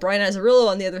 Brian Azzarello,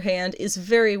 on the other hand, is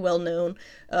very well known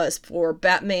for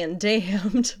Batman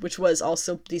Damned, which was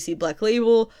also DC Black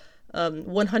Label,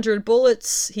 100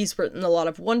 Bullets. He's written a lot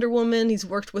of Wonder Woman. He's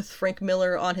worked with Frank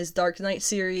Miller on his Dark Knight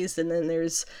series, and then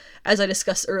there's, as I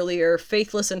discussed earlier,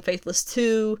 Faithless and Faithless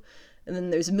 2, and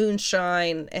then there's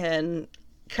Moonshine, and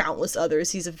countless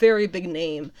others. He's a very big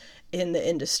name in the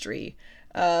industry.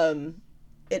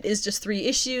 It is just 3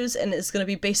 issues, and it's going to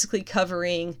be basically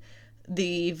covering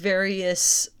the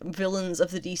various villains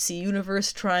of the DC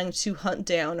universe trying to hunt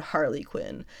down Harley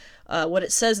Quinn. What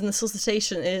it says in the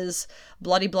solicitation is,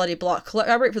 bloody bloody blah,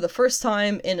 collaborate for the first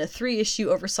time in a 3-issue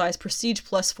oversized Prestige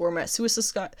Plus format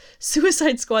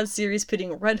Suicide Squad series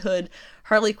pitting Red Hood,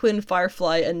 Harley Quinn,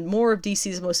 Firefly, and more of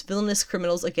DC's most villainous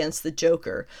criminals against the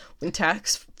Joker. When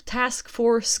Task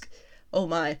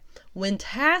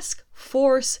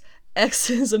Force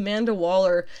X's Amanda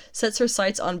Waller sets her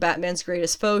sights on Batman's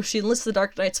greatest foe, she enlists the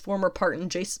Dark Knight's former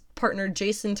partner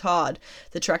Jason Todd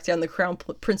to track down the Crown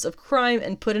Prince of Crime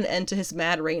and put an end to his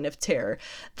mad reign of terror.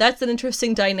 That's an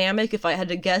interesting dynamic. If I had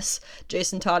to guess,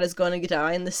 Jason Todd is going to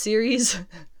die in the series.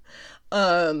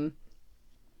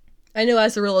 I know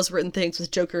Azzarello's written things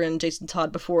with Joker and Jason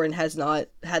Todd before and has not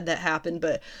had that happen,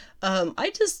 but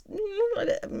I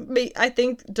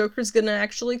think Joker's gonna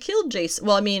actually kill Jason.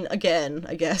 Well, I mean, again,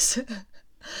 I guess.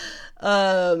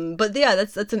 But yeah,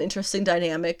 that's an interesting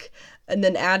dynamic. And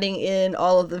then adding in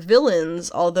all of the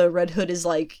villains, although Red Hood is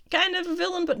like kind of a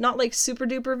villain, but not like super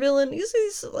duper villain.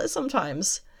 He's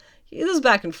sometimes he goes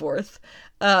back and forth.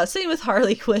 Same with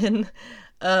Harley Quinn.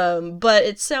 But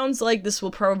it sounds like this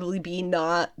will probably be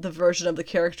not the version of the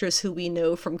characters who we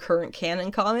know from current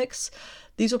canon comics.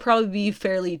 These will probably be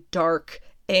fairly dark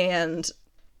and,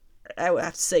 I would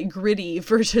have to say, gritty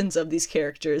versions of these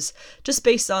characters, just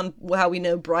based on how we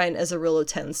know Brian Azzarello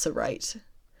tends to write.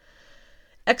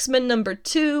 X-Men number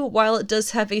 2, while it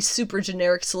does have a super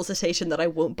generic solicitation that I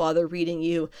won't bother reading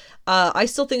you, I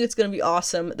still think it's going to be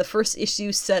awesome. The first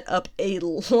issue set up a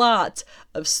lot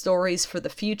of stories for the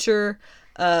future,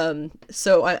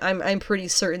 so I'm pretty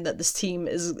certain that this team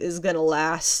is going to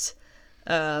last.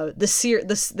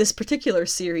 This particular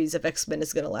series of X-Men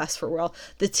is going to last for a while.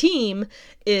 The team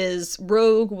is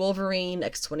Rogue, Wolverine,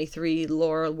 X-23,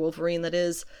 Laura Wolverine, that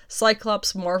is,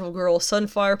 Cyclops, Marvel Girl,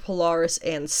 Sunfire, Polaris,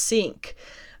 and Synch.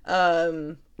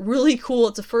 Really cool.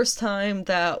 It's the first time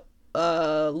that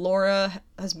Laura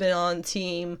has been on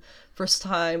team. First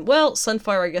time, well,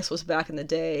 Sunfire, I guess, was back in the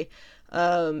day.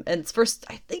 And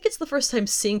I think it's the first time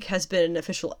Synch has been an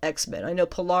official X-Men. I know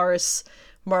Polaris,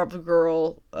 Marvel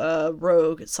Girl,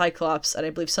 Rogue, Cyclops, and I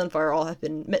believe Sunfire all have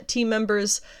been team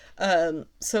members.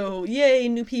 So yay,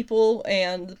 new people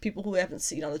and people who we haven't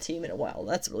seen on the team in a while.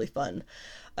 That's really fun.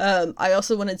 I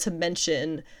also wanted to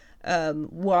mention,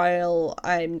 while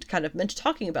I'm kind of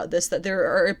talking about this, that there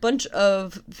are a bunch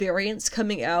of variants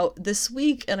coming out this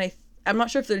week, and I'm not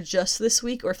sure if they're just this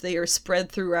week or if they are spread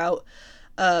throughout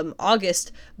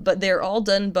August, but they're all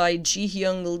done by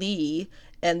Ji-Hyung Lee,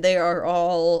 and they are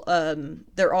all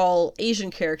they're all Asian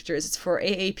characters. It's for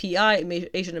AAPI,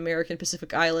 Asian American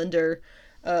Pacific Islander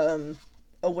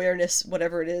awareness,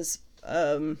 whatever it is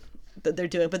that they're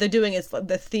doing. But they're doing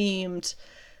the themed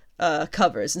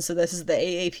covers, and so this is the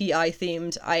AAPI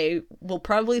themed. I will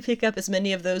probably pick up as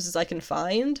many of those as I can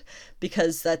find,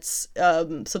 because that's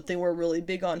something we're really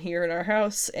big on here in our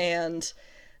house, and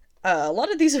a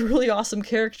lot of these are really awesome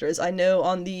characters. I know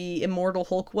on the Immortal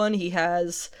Hulk one, he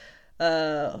has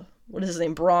what is his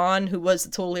name, Braun, who was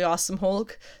the Totally Awesome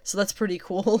Hulk, so that's pretty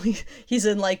cool. He's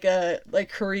in like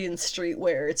Korean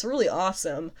streetwear. It's really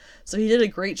awesome. So he did a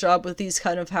great job with these,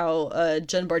 kind of how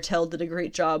Jen Bartel did a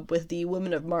great job with the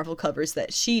Women of Marvel covers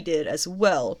that she did as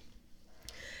well.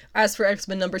 As for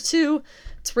X-Men number 2,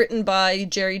 it's written by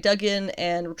Jerry Duggan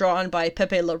and drawn by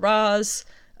Pepe Larraz.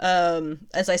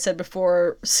 As I said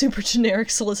before, super generic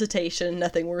solicitation,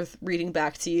 nothing worth reading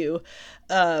back to you.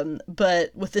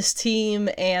 But with this team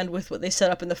and with what they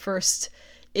set up in the first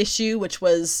issue, which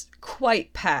was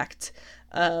quite packed,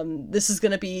 this is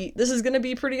gonna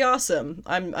be pretty awesome.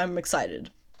 I'm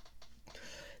excited.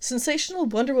 Sensational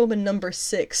Wonder Woman number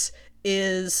 6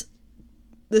 is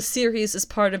the series is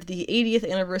part of the 80th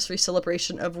anniversary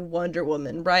celebration of Wonder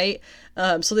Woman, right?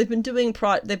 So they've been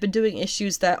doing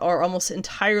issues that are almost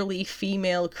entirely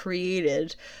female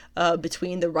created,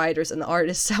 between the writers and the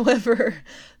artists. However,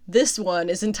 this one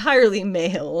is entirely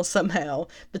male somehow,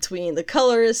 between the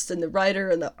colorist and the writer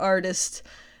and the artist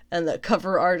and the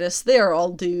cover artist. They are all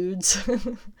dudes.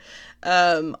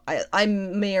 I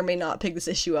may or may not pick this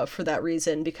issue up for that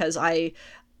reason, because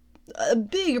a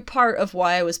big part of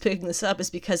why I was picking this up is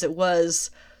because it was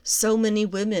so many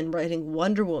women writing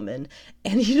Wonder Woman,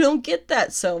 and you don't get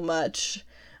that so much.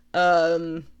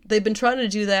 They've been trying to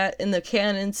do that in the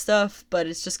canon stuff, but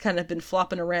it's just kind of been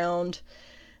flopping around.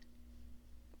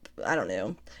 I don't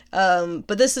know.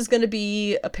 But this is going to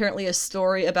be apparently a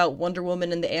story about Wonder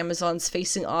Woman and the Amazons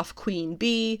facing off Queen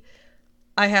Bee.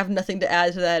 I have nothing to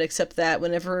add to that, except that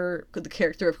whenever the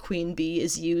character of Queen Bee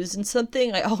is used in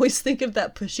something, I always think of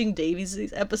that Pushing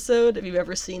Daisies episode, if you've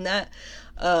ever seen that,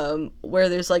 where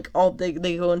there's like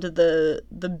they go into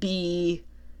the bee,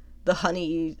 the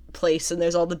honey place, and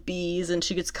there's all the bees, and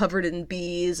she gets covered in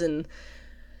bees, and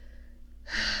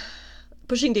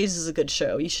Pushing Daisies is a good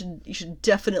show. You should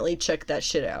definitely check that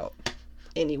shit out.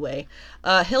 Anyway,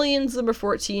 Hellions number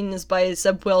 14 is by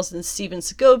Zeb Wells and Steven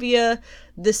Segovia.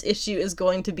 This issue is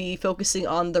going to be focusing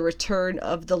on the return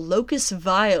of the Locust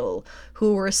Vile,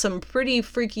 who were some pretty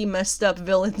freaky, messed up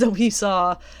villains that we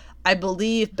saw, I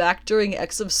believe, back during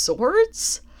X of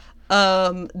Swords.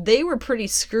 They were pretty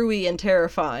screwy and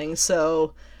terrifying,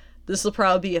 so this will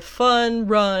probably be a fun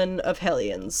run of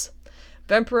Hellions.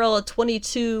 Vampirella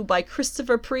 22 by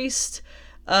Christopher Priest.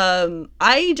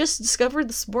 I just discovered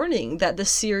this morning that this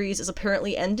series is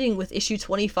apparently ending with issue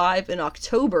 25 in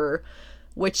October,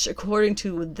 which, according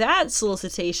to that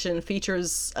solicitation,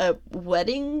 features a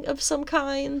wedding of some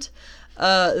kind.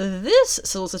 This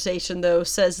solicitation, though,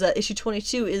 says that issue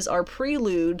 22 is our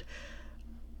prelude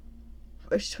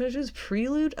 22's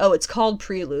Prelude? Oh, it's called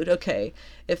Prelude. Okay.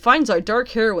 It finds our dark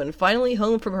heroine finally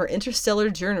home from her interstellar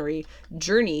journey,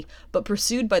 but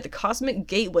pursued by the cosmic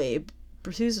gateway.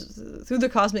 Pursues through the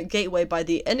cosmic gateway by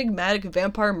the enigmatic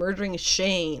vampire murdering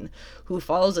Shane, who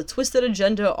follows a twisted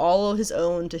agenda all his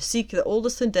own to seek the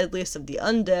oldest and deadliest of the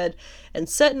undead and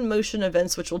set in motion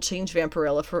events which will change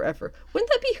Vampirella forever.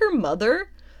 Wouldn't that be her mother?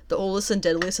 The oldest and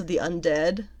deadliest of the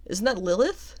undead? Isn't that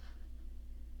Lilith?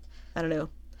 I don't know.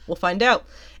 We'll find out.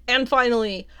 And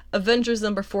finally, Avengers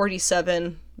number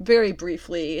 47. Very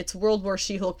briefly, it's World War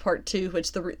She-Hulk Part 2,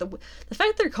 which the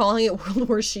fact they're calling it World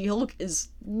War She-Hulk is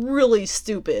really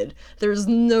stupid. There's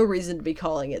no reason to be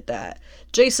calling it that.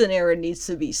 Jason Aaron needs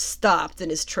to be stopped in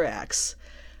his tracks.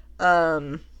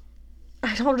 I'll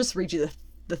just read you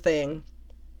the thing.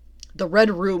 The Red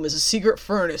Room is a secret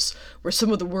furnace where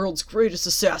some of the world's greatest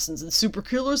assassins and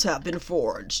superkillers have been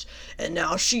forged, and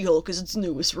now She-Hulk is its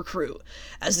newest recruit.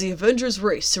 As the Avengers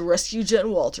race to rescue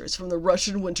Jen Walters from the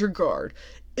Russian Winter Guard,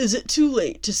 is it too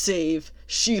late to save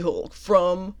She-Hulk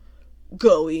from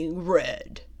going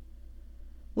red?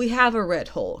 We have a Red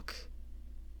Hulk.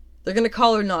 They're gonna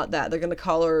call her not that. They're gonna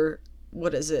call her,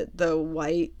 what is it? The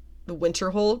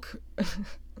Winter Hulk?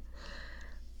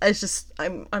 It's just,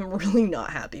 I'm really not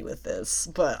happy with this,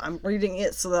 but I'm reading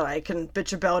it so that I can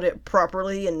bitch about it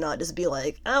properly and not just be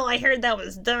like, oh, I heard that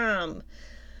was dumb.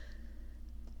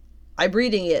 I'm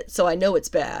reading it so I know it's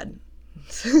bad.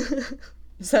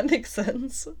 Does that make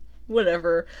sense?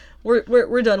 Whatever.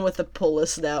 We're done with the pull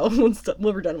list now.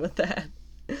 We're done with that.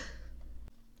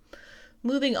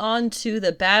 Moving on to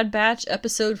the Bad Batch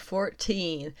episode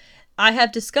 14. I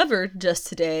have discovered just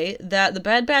today that the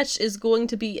Bad Batch is going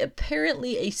to be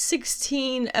apparently a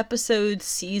 16-episode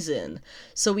season.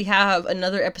 So we have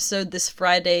another episode this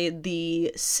Friday,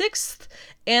 the 6th,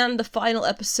 and the final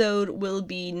episode will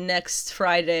be next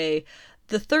Friday,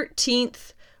 the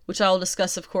 13th, which I'll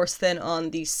discuss, of course, then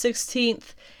on the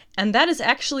 16th. And that is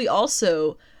actually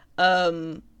also,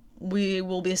 we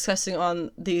will be discussing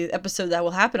on the episode that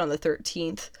will happen on the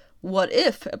 13th, What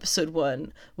If, episode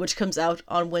 1, which comes out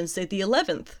on Wednesday the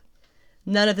 11th.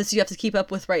 None of this you have to keep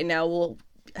up with right now. We'll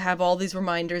have all these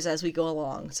reminders as we go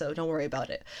along, so don't worry about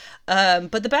it.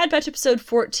 But the Bad Batch episode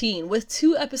 14, with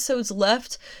 2 episodes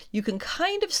left, you can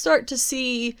kind of start to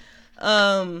see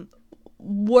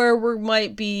where we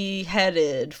might be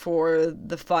headed for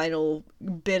the final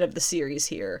bit of the series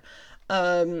here.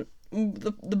 The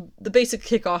basic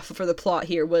kickoff for the plot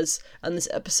here was on this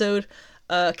episode.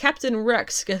 Captain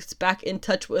Rex gets back in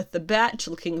touch with the Batch,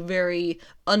 looking very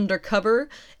undercover,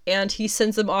 and he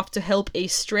sends them off to help a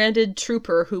stranded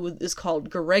trooper who is called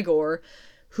Gregor,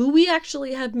 who we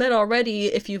actually have met already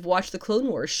if you've watched the Clone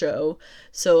Wars show.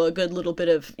 So a good little bit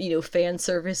of, fan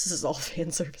service. This is all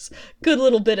fan service. Good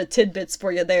little bit of tidbits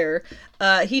for you there.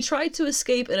 He tried to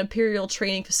escape an Imperial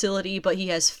training facility, but he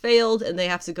has failed, and they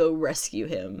have to go rescue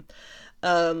him.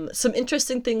 Some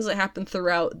interesting things that happen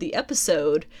throughout the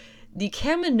episode. The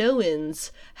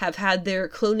Kaminoans have had their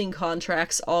cloning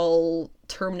contracts all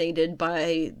terminated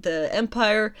by the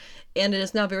Empire, and it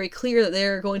is now very clear that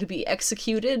they're going to be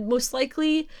executed, most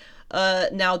likely,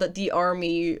 now that the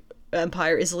army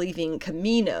Empire is leaving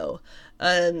Kamino.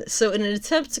 So in an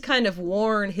attempt to kind of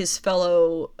warn his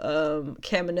fellow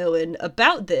Kaminoan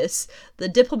about this, the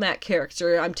diplomat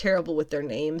character, I'm terrible with their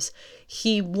names,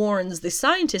 he warns the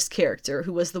scientist character,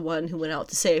 who was the one who went out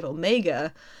to save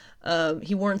Omega.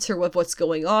 He warns her of what's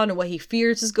going on and what he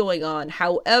fears is going on.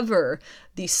 However,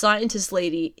 the scientist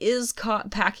lady is caught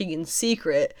packing in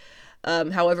secret.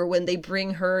 However, when they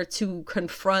bring her to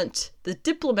confront the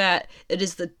diplomat, it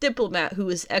is the diplomat who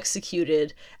is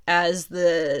executed as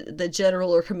the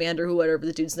general or commander, whatever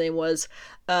the dude's name was.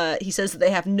 He says that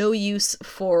they have no use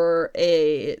for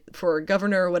a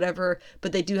governor or whatever,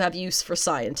 but they do have use for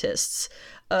scientists.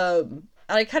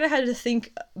 I kind of had to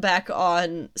think back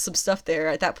on some stuff there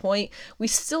at that point. We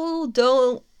still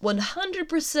don't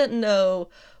 100% know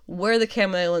where the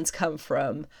Kaminoans come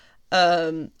from.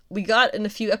 We got in a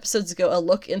few episodes ago a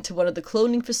look into one of the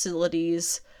cloning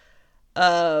facilities,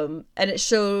 and it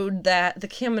showed that the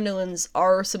Kaminoans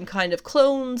are some kind of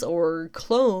clones or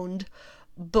cloned,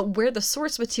 but where the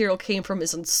source material came from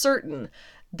is uncertain.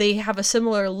 They have a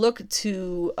similar look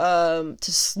to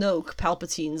Snoke,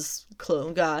 Palpatine's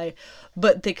clone guy,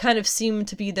 but they kind of seem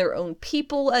to be their own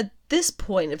people at this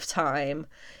point of time.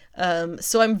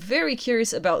 So I'm very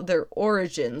curious about their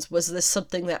origins. Was this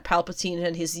something that Palpatine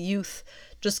in his youth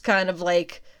just kind of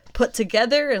like put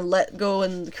together and let go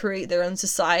and create their own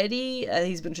society?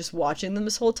 He's been just watching them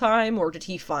this whole time, or did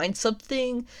he find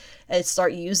something and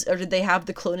or did they have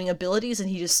the cloning abilities and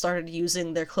he just started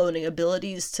using their cloning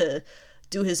abilities to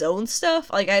do his own stuff.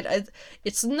 Like,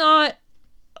 it's not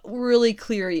really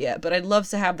clear yet, but I'd love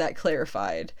to have that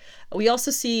clarified. We also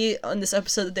see on this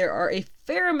episode that there are a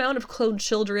fair amount of cloned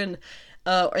children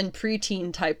and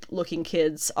preteen type looking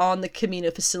kids on the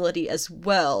Kamino facility as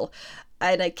well.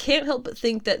 And I can't help but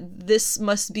think that this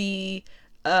must be,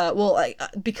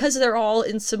 because they're all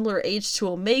in similar age to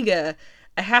Omega,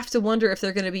 I have to wonder if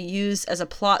they're going to be used as a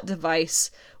plot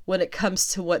device when it comes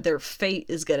to what their fate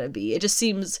is going to be. It just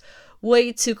seems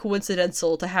way too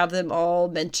coincidental to have them all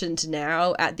mentioned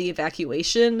now at the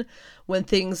evacuation when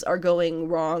things are going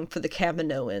wrong for the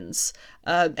Kaminoans,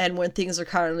 and when things are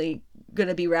currently going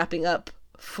to be wrapping up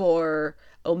for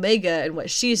Omega and what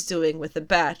she's doing with the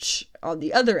batch on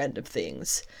the other end of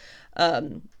things.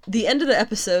 The end of the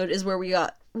episode is where we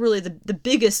got really the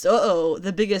biggest,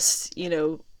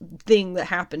 thing that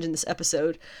happened in this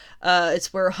episode.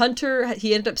 It's where Hunter,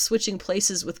 he ended up switching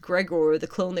places with Gregor, the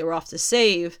clone they were off to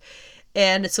save,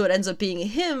 and so it ends up being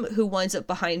him who winds up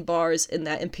behind bars in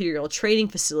that Imperial training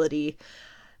facility,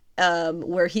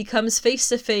 where he comes face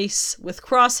to face with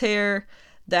Crosshair.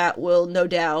 That will no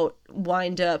doubt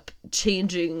wind up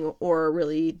changing or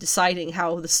really deciding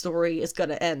how the story is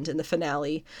going to end in the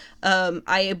finale.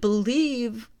 I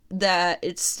believe that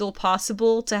it's still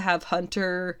possible to have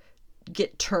Hunter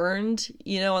get turned,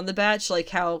 on the batch, like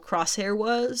how Crosshair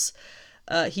was.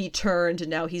 He turned and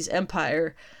now he's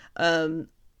Empire.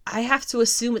 I have to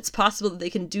assume it's possible that they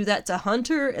can do that to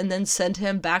Hunter and then send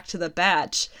him back to the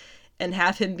batch and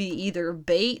have him be either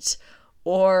bait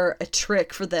or a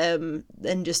trick for them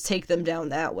and just take them down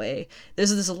that way.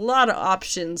 There's a lot of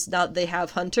options now that they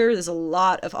have Hunter. There's a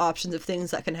lot of options of things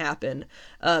that can happen.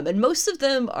 And most of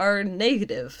them are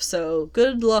negative, so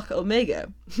good luck,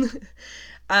 Omega.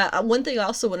 One thing I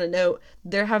also want to note,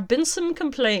 there have been some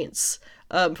complaints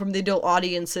from the adult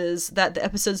audiences that the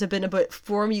episodes have been a bit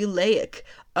formulaic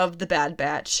of the Bad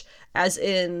Batch, as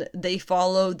in they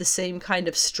follow the same kind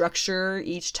of structure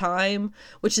each time,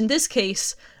 which in this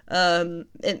case,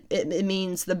 it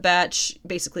means the batch,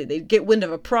 basically, they get wind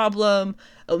of a problem,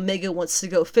 Omega wants to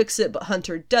go fix it, but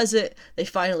Hunter doesn't, they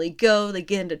finally go, they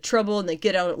get into trouble, and they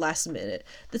get out at last minute.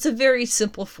 That's a very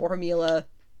simple formula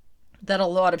that a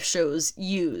lot of shows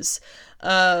use.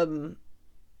 And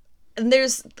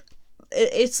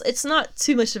it's not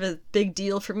too much of a big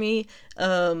deal for me.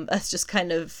 That's just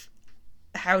kind of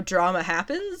how drama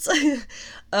happens.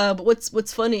 But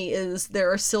what's funny is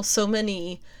there are still so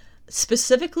many,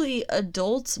 specifically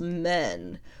adult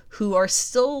men, who are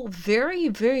still very,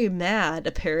 very mad,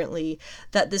 apparently,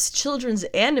 that this children's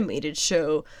animated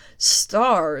show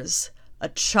stars a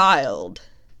child.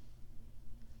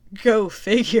 Go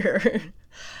figure.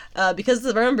 Because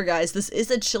remember, guys, this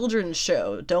is a children's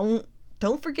show. Don't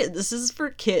forget, this is for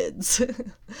kids.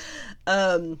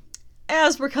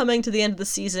 As we're coming to the end of the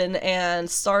season and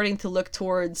starting to look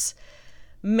towards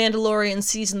Mandalorian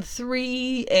Season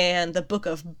 3 and the Book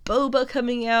of Boba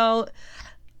coming out,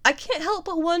 I can't help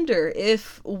but wonder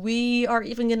if we are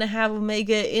even going to have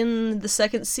Omega in the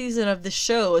second season of the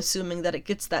show, assuming that it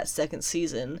gets that second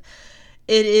season.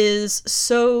 It is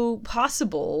so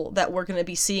possible that we're going to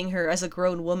be seeing her as a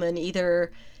grown woman,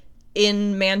 either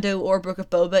in Mando or Book of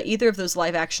Boba, either of those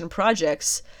live-action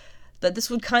projects, that this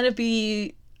would kind of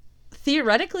be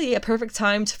theoretically a perfect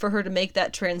time for her to make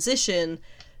that transition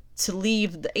to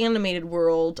leave the animated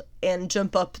world and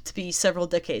jump up to be several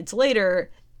decades later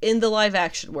in the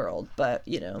live-action world. But,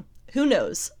 who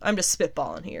knows? I'm just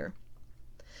spitballing here.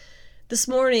 This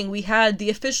morning, we had the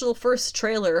official first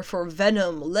trailer for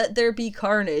Venom: Let There Be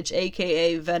Carnage,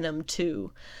 aka Venom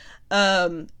 2.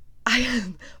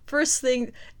 First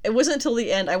thing, it wasn't until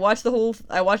the end. I watched the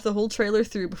whole trailer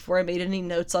through before I made any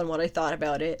notes on what I thought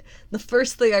about it. The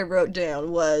first thing I wrote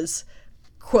down was,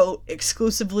 quote,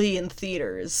 exclusively in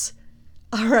theaters.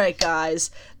 Alright,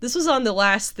 guys, this was on the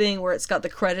last thing where it's got the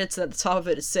credits, and at the top of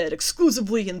it it said,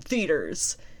 exclusively in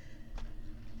theaters.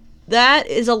 That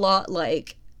is a lot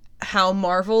like how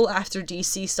Marvel, after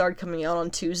DC started coming out on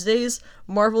Tuesdays,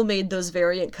 Marvel made those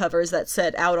variant covers that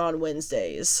said out on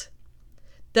Wednesdays.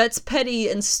 That's petty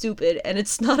and stupid, and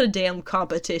it's not a damn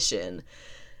competition.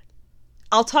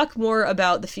 I'll talk more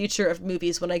about the future of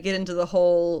movies when I get into the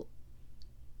whole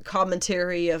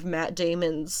commentary of Matt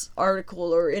Damon's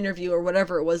article or interview or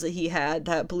whatever it was that he had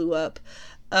that blew up.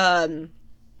 But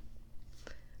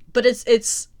it's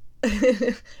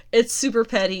it's super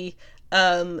petty.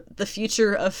 The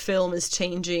future of film is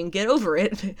changing. Get over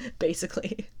it,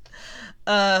 basically.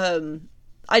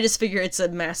 I just figure it's a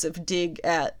massive dig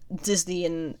at Disney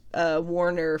and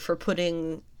Warner for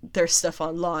putting their stuff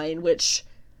online, which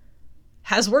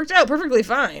has worked out perfectly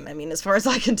fine. I mean, as far as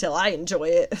I can tell, I enjoy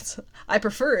it. I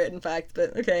prefer it, in fact,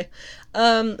 but okay.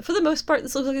 For the most part,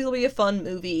 this looks like it'll be a fun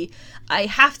movie. I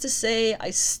have to say, I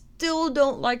still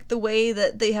don't like the way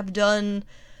that they have done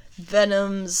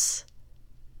Venom's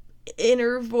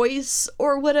inner voice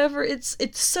or whatever. It's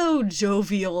so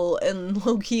jovial and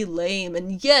low-key lame,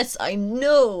 and yes, I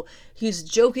know he's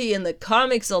jokey in the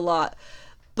comics a lot,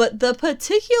 but the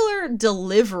particular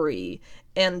delivery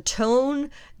and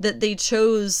tone that they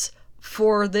chose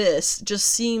for this just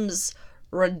seems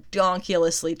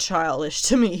redonkulously childish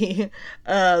to me.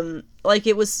 Like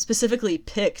it was specifically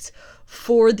picked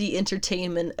for the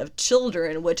entertainment of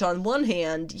children, which on one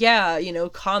hand, yeah, you know,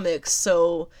 comics,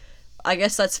 so I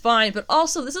guess that's fine, but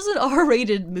also this is an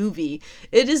R-rated movie.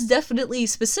 It is definitely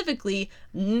specifically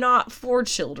not for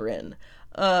children.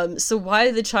 So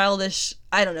why the childish,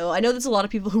 I don't know. I know there's a lot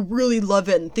of people who really love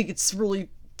it and think it's really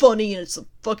funny and it's a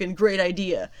fucking great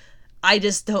idea. I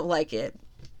just don't like it.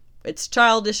 It's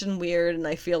childish and weird, and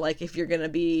I feel like if you're gonna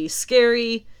be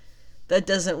scary, that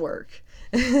doesn't work.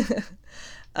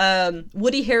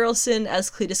 Woody Harrelson as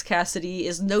Cletus Cassidy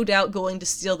is no doubt going to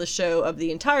steal the show of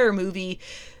the entire movie,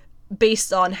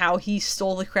 based on how he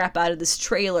stole the crap out of this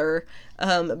trailer,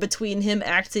 between him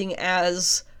acting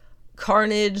as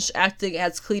Carnage, acting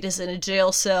as Cletus in a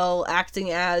jail cell,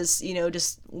 acting as, you know,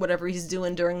 just whatever he's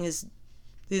doing during his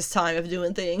time of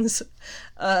doing things.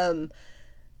 I'm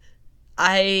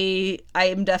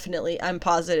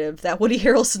positive that Woody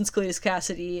Harrelson's Cletus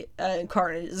Cassidy and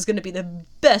Carnage is going to be the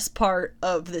best part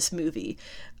of this movie.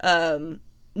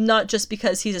 Not just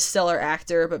because he's a stellar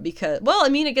actor, but because, well, I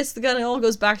mean, I guess it all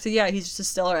goes back to, yeah, he's just a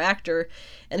stellar actor,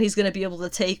 and he's going to be able to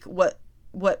take what,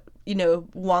 you know,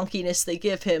 wonkiness they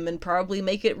give him and probably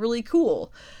make it really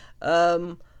cool.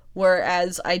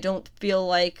 Whereas I don't feel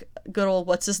like good old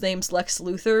what's-his-name's Lex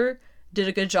Luthor did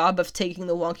a good job of taking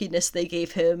the wonkiness they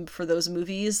gave him for those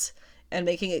movies and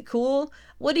making it cool.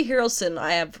 Woody Harrelson,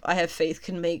 I have faith,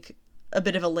 can make a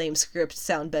bit of a lame script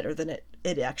sound better than it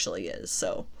actually is.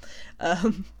 So,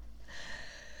 I'm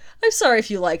sorry if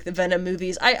you like the Venom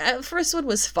movies. First one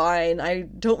was fine. I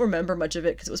don't remember much of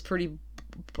it because it was pretty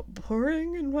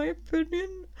boring in my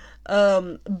opinion.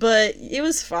 But it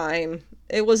was fine.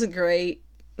 It wasn't great.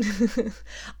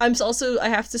 I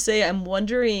have to say, I'm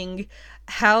wondering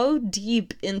how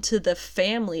deep into the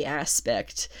family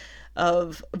aspect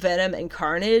of Venom and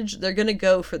Carnage they're gonna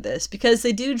go for this, because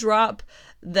they do drop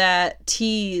that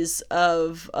tease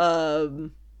of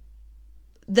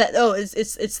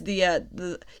it's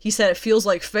the he said it feels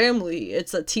like family.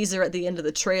 It's a teaser at the end of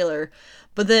the trailer.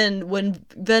 But then when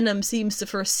Venom seems to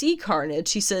first see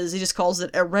Carnage, he just calls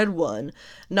it a red one,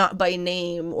 not by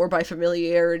name or by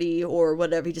familiarity or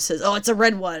whatever. He just says, "Oh, it's a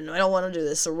red one. I don't want to do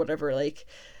this," or whatever. Like,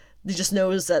 he just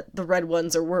knows that the red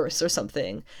ones are worse or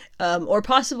something. Or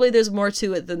possibly there's more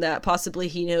to it than that. Possibly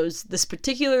he knows this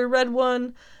particular red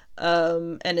one,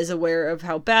 and is aware of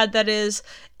how bad that is.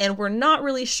 And we're not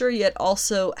really sure yet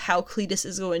also how Cletus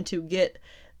is going to get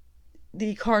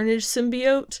the Carnage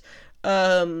symbiote.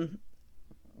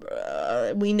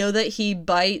 We know that he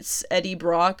bites Eddie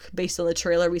Brock. Based on the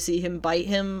trailer, we see him bite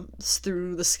him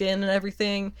through the skin and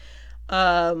everything.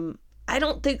 I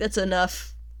don't think that's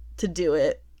enough to do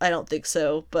it. I don't think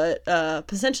so, but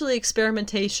potentially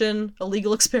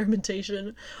illegal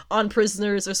experimentation on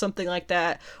prisoners or something like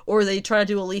that, or they try to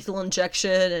do a lethal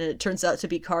injection and it turns out to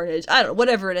be Carnage. I don't know,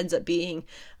 whatever it ends up being.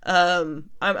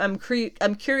 I'm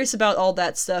curious about all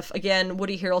that stuff. Again,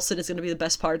 Woody Harrelson is going to be the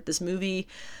best part of this movie.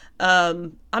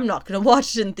 I'm not going to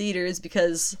watch it in theaters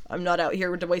because I'm not out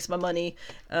here to waste my money.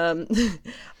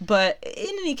 But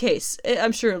in any case,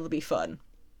 I'm sure it'll be fun.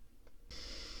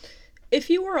 If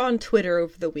you were on Twitter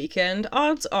over the weekend,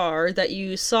 odds are that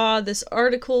you saw this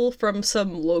article from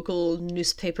some local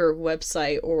newspaper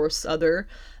website or other,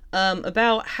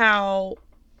 about how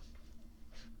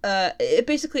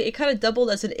it kind of doubled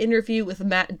as an interview with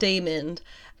Matt Damon,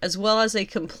 as well as a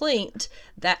complaint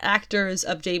that actors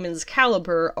of Damon's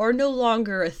caliber are no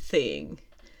longer a thing.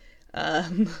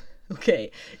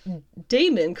 Okay,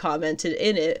 Damon commented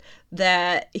in it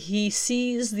that he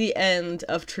sees the end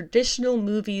of traditional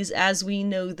movies as we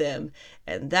know them,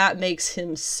 and that makes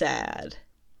him sad.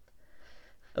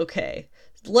 Okay,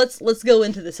 let's go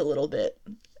into this a little bit.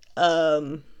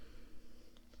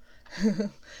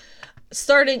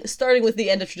 Starting with the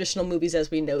end of traditional movies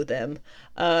as we know them.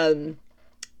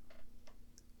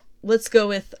 Let's go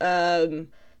with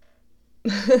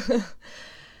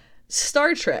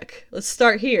Star Trek. Let's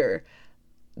start here.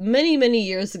 Many, many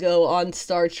years ago on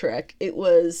Star Trek, it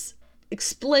was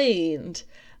explained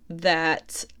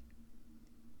that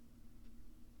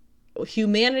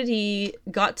humanity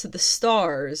got to the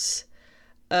stars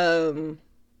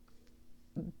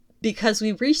because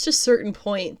we reached a certain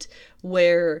point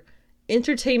where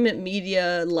entertainment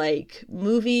media like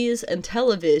movies and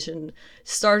television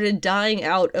started dying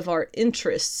out of our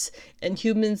interests, and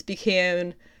humans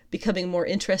began becoming more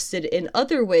interested in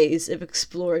other ways of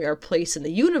exploring our place in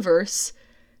the universe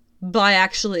by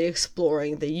actually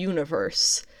exploring the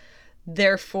universe.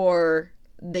 Therefore,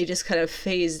 they just kind of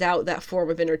phased out that form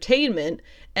of entertainment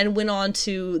and went on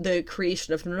to the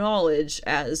creation of knowledge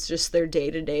as just their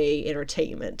day-to-day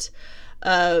entertainment.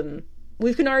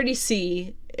 We can already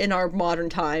see in our modern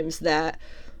times that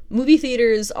movie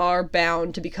theaters are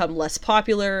bound to become less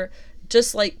popular,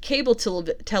 just like cable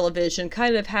television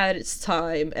kind of had its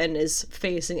time and is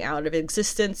phasing out of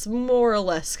existence, more or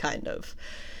less, kind of.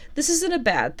 This isn't a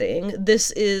bad thing.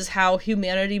 This is how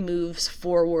humanity moves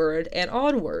forward and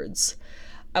onwards.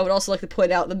 I would also like to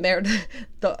point out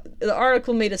the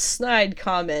article made a snide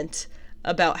comment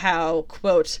about how,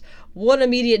 quote, one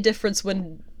immediate difference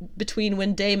between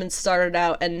when Damon started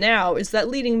out and now is that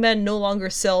leading men no longer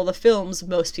sell the films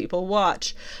most people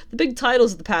watch. The big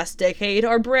titles of the past decade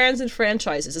are brands and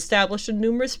franchises established in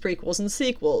numerous prequels and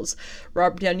sequels.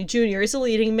 Robert Downey Jr. is a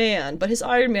leading man, but his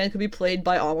Iron Man could be played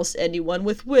by almost anyone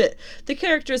with wit. The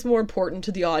character is more important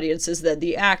to the audiences than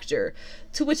the actor.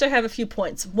 To which I have a few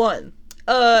points. One,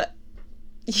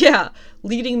 yeah,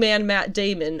 leading man Matt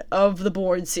Damon of the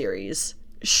Bourne series.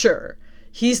 Sure.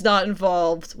 He's not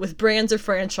involved with brands or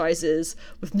franchises,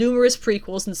 with numerous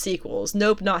prequels and sequels.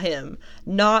 Nope, not him.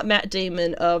 Not Matt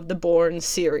Damon of the Bourne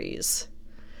series.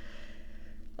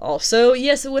 Also,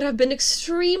 yes, it would have been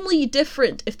extremely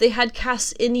different if they had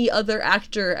cast any other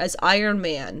actor as Iron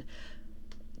Man.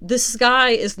 This guy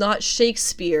is not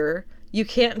Shakespeare. You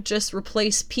can't just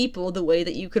replace people the way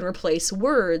that you can replace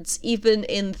words, even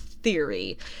in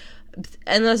theory.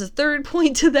 And as a third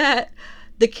point to that,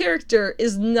 the character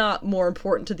is not more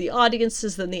important to the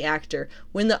audiences than the actor.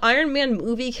 When the Iron Man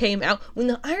movie came out, when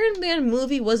the Iron Man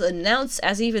movie was announced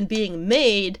as even being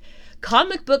made,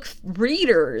 comic book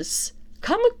readers,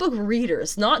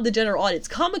 not the general audience,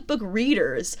 comic book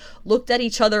readers looked at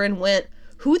each other and went,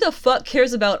 who the fuck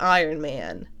cares about Iron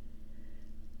Man?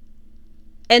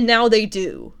 And now they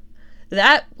do.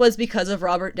 That was because of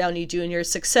Robert Downey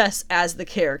Jr.'s success as the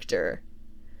character.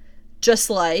 Just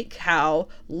like how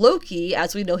Loki,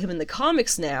 as we know him in the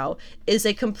comics now, is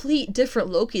a complete different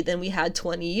Loki than we had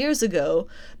 20 years ago,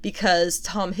 because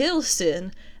Tom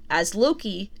Hiddleston, as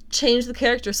Loki, changed the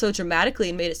character so dramatically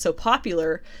and made it so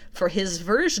popular for his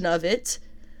version of it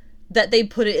that they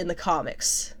put it in the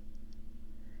comics.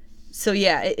 So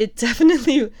yeah, it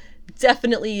definitely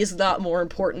is not more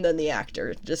important than the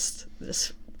actor. Just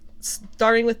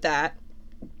starting with that.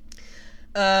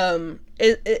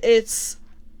 It's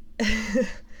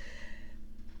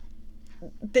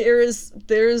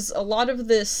there's a lot of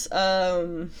this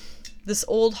this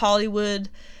old Hollywood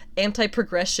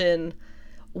anti-progression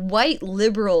white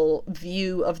liberal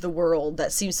view of the world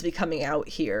that seems to be coming out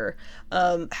here.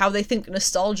 How they think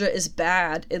nostalgia is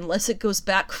bad unless it goes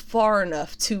back far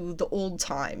enough to the old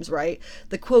times, right?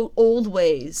 The quote old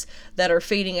ways that are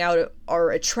fading out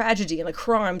are a tragedy and a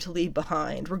crime to leave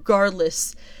behind,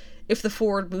 regardless if the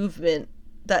forward movement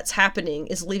that's happening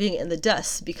is leaving it in the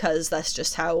dust, because that's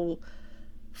just how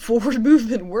forward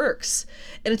movement works.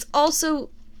 And it's also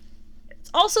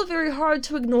very hard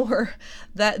to ignore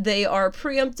that they are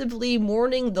preemptively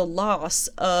mourning the loss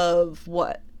of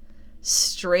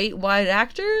straight white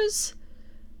actors?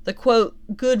 The quote,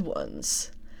 good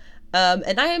ones.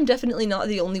 And I am definitely not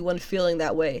the only one feeling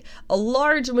that way. A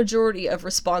large majority of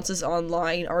responses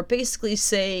online are basically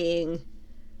saying,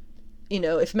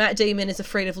 if Matt Damon is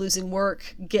afraid of losing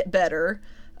work, get better.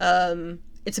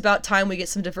 It's about time we get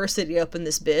some diversity up in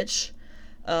this bitch.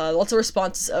 Lots of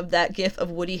responses of that gif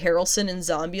of Woody Harrelson in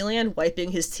Zombieland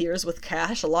wiping his tears with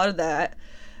cash. A lot of that.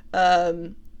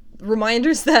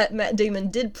 Reminders that Matt Damon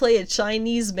did play a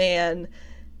Chinese man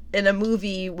in a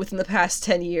movie within the past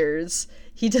 10 years.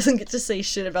 He doesn't get to say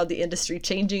shit about the industry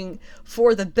changing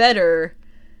for the better,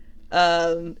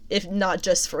 if not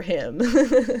just for him.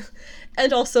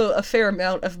 And also a fair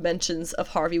amount of mentions of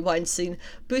Harvey Weinstein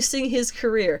boosting his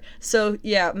career. So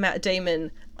yeah, Matt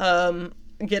Damon,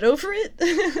 get over it.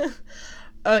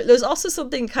 There's also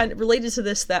something kind of related to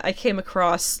this that I came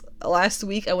across last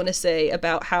week, I want to say,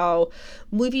 about how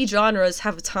movie genres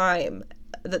have a time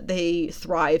that they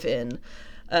thrive in.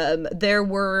 There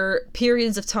were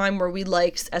periods of time where we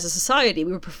liked, as a society,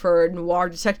 we preferred noir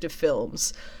detective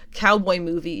films, cowboy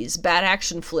movies, bad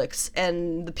action flicks,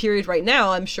 and the period right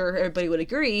now, I'm sure everybody would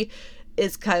agree,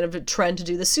 is kind of a trend to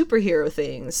do the superhero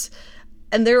things.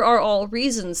 And there are all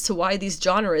reasons to why these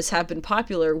genres have been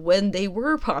popular when they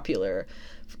were popular.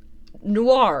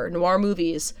 Noir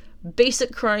movies,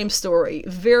 basic crime story,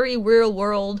 very real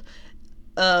world,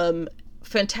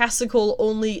 fantastical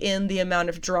only in the amount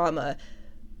of drama.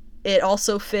 It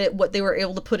also fit what they were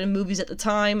able to put in movies at the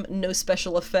time, no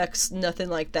special effects, nothing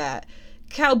like that.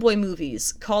 Cowboy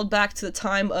movies, called back to the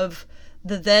time of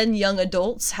the then young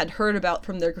adults had heard about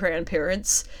from their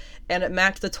grandparents, and it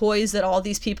matched the toys that all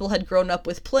these people had grown up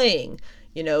with playing.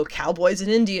 You know, cowboys and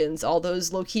Indians, all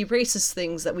those low-key racist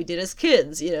things that we did as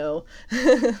kids, you know.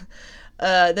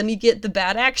 Then you get the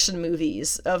bad action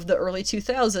movies of the early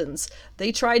 2000s.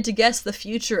 They tried to guess the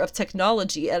future of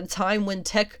technology at a time when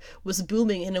tech was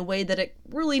booming in a way that it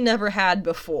really never had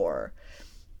before.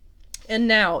 And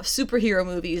now, superhero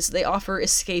movies, they offer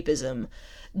escapism,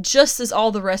 just as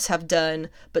all the rest have done,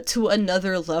 but to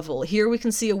another level. Here we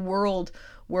can see a world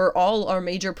where all our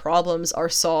major problems are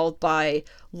solved by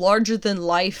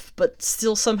larger-than-life, but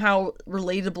still somehow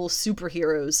relatable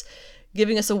superheroes,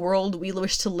 giving us a world we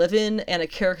wish to live in and a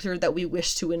character that we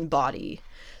wish to embody.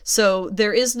 So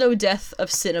there is no death of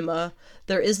cinema,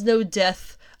 there is no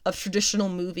death of traditional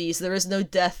movies, there is no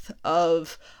death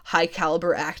of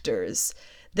high-caliber actors.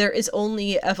 There is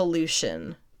only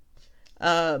evolution.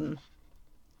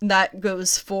 That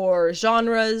goes for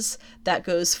genres, that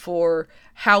goes for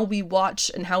how we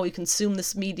watch and how we consume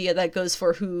this media, that goes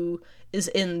for who is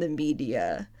in the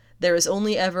media. There is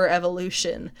only ever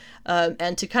evolution.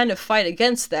 And to kind of fight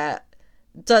against that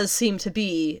does seem to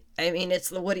be, I mean, it's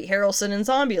the Woody Harrelson in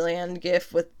Zombieland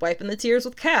gif with wiping the tears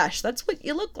with cash. That's what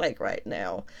you look like right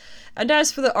now. And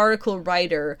as for the article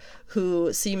writer,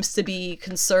 who seems to be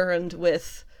concerned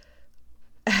with,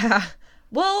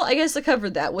 well, I guess I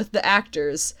covered that with the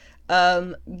actors.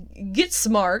 Get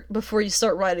smart before you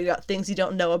start writing about things you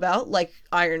don't know about, like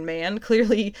Iron Man.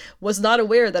 Clearly was not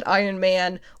aware that Iron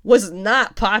Man was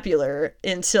not popular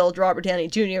until Robert Downey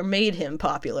Jr. made him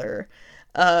popular.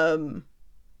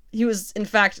 He was, in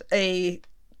fact, a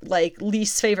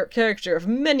least favorite character of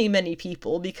many, many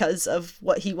people because of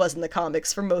what he was in the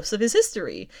comics for most of his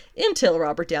history, until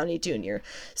Robert Downey Jr.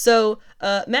 So,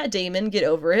 Matt Damon, get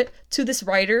over it. To this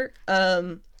writer,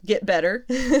 get better.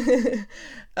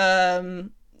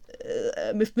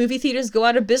 If movie theaters go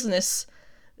out of business,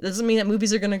 it doesn't mean that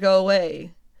movies are going to go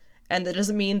away. And that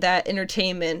doesn't mean that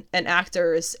entertainment and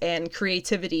actors and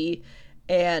creativity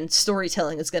and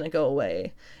storytelling is going to go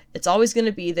away. It's always going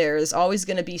to be there. There's always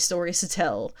going to be stories to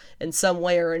tell in some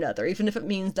way or another, even if it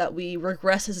means that we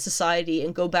regress as a society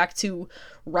and go back to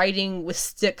writing with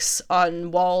sticks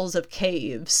on walls of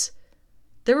caves.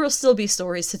 There will still be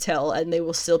stories to tell, and they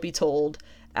will still be told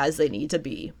as they need to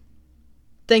be.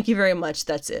 Thank you very much.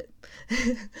 That's it.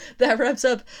 That wraps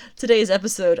up today's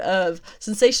episode of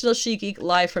Sensational Chic Geek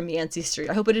live from Yancey Street.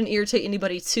 I hope I didn't irritate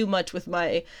anybody too much with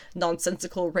my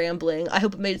nonsensical rambling. I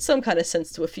hope it made some kind of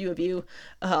sense to a few of you.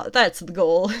 That's the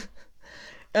goal.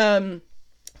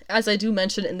 As I do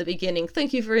mention in the beginning,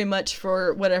 thank you very much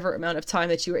for whatever amount of time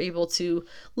that you were able to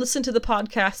listen to the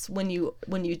podcast when you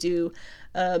do.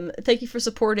 Thank you for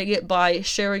supporting it by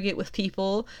sharing it with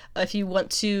people. If you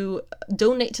want to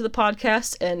donate to the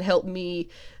podcast and help me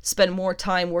spend more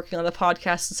time working on the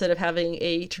podcast instead of having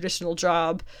a traditional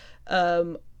job,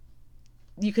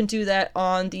 you can do that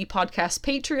on the podcast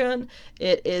Patreon.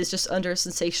 It is just under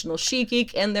Sensational Chic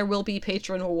Geek, and there will be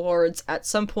Patreon rewards at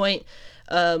some point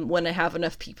when I have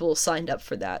enough people signed up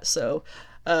for that. So,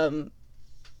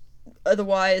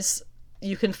 otherwise,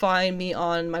 you can find me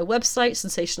on my website,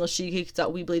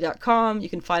 sensationalchicgeek.weebly.com. You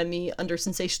can find me under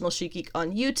Sensational Chic Geek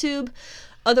on YouTube.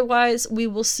 Otherwise, we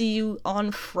will see you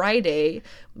on Friday,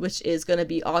 which is going to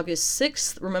be August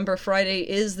 6th. Remember, Friday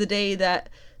is the day that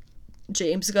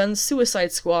James Gunn's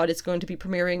Suicide Squad is going to be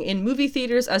premiering in movie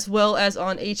theaters as well as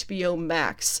on HBO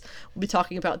Max. We'll be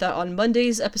talking about that on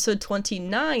Monday's episode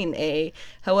 29A.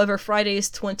 However,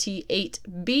 Friday's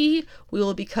 28B, we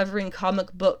will be covering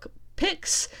comic book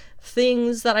picks,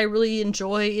 things that I really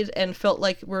enjoyed and felt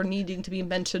like were needing to be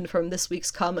mentioned from this week's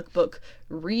comic book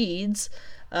reads.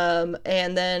 And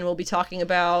then we'll be talking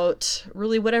about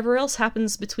really whatever else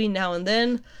happens between now and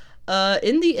then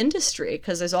in the industry,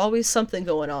 because there's always something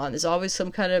going on. There's always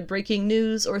some kind of breaking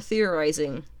news or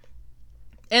theorizing.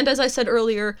 And as I said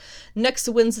earlier, next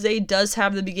Wednesday does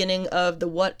have the beginning of the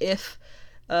What If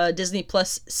Disney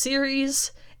Plus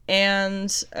series,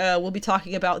 and we'll be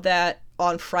talking about that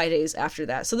on Fridays after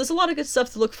that. So there's a lot of good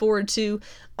stuff to look forward to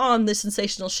on the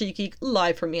Sensational Chic Geek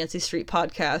live from Yancey Street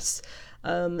podcast.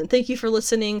 And thank you for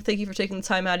listening. Thank you for taking the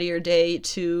time out of your day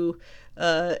to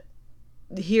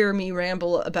hear me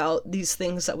ramble about these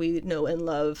things that we know and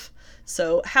love.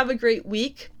 So have a great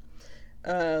week.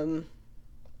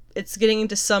 it's getting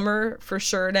into summer for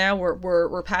sure now.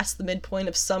 We're past the midpoint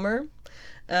of summer.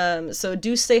 So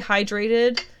do stay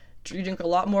hydrated. You drink a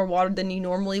lot more water than you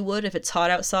normally would if it's hot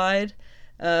outside.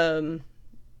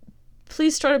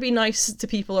 Please try to be nice to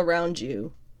people around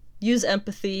you. Use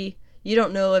empathy. You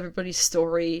don't know everybody's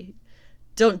story.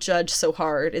 Don't judge so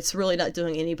hard. It's really not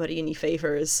doing anybody any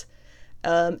favors.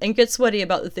 And get sweaty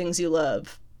about the things you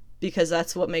love, because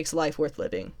that's what makes life worth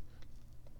living.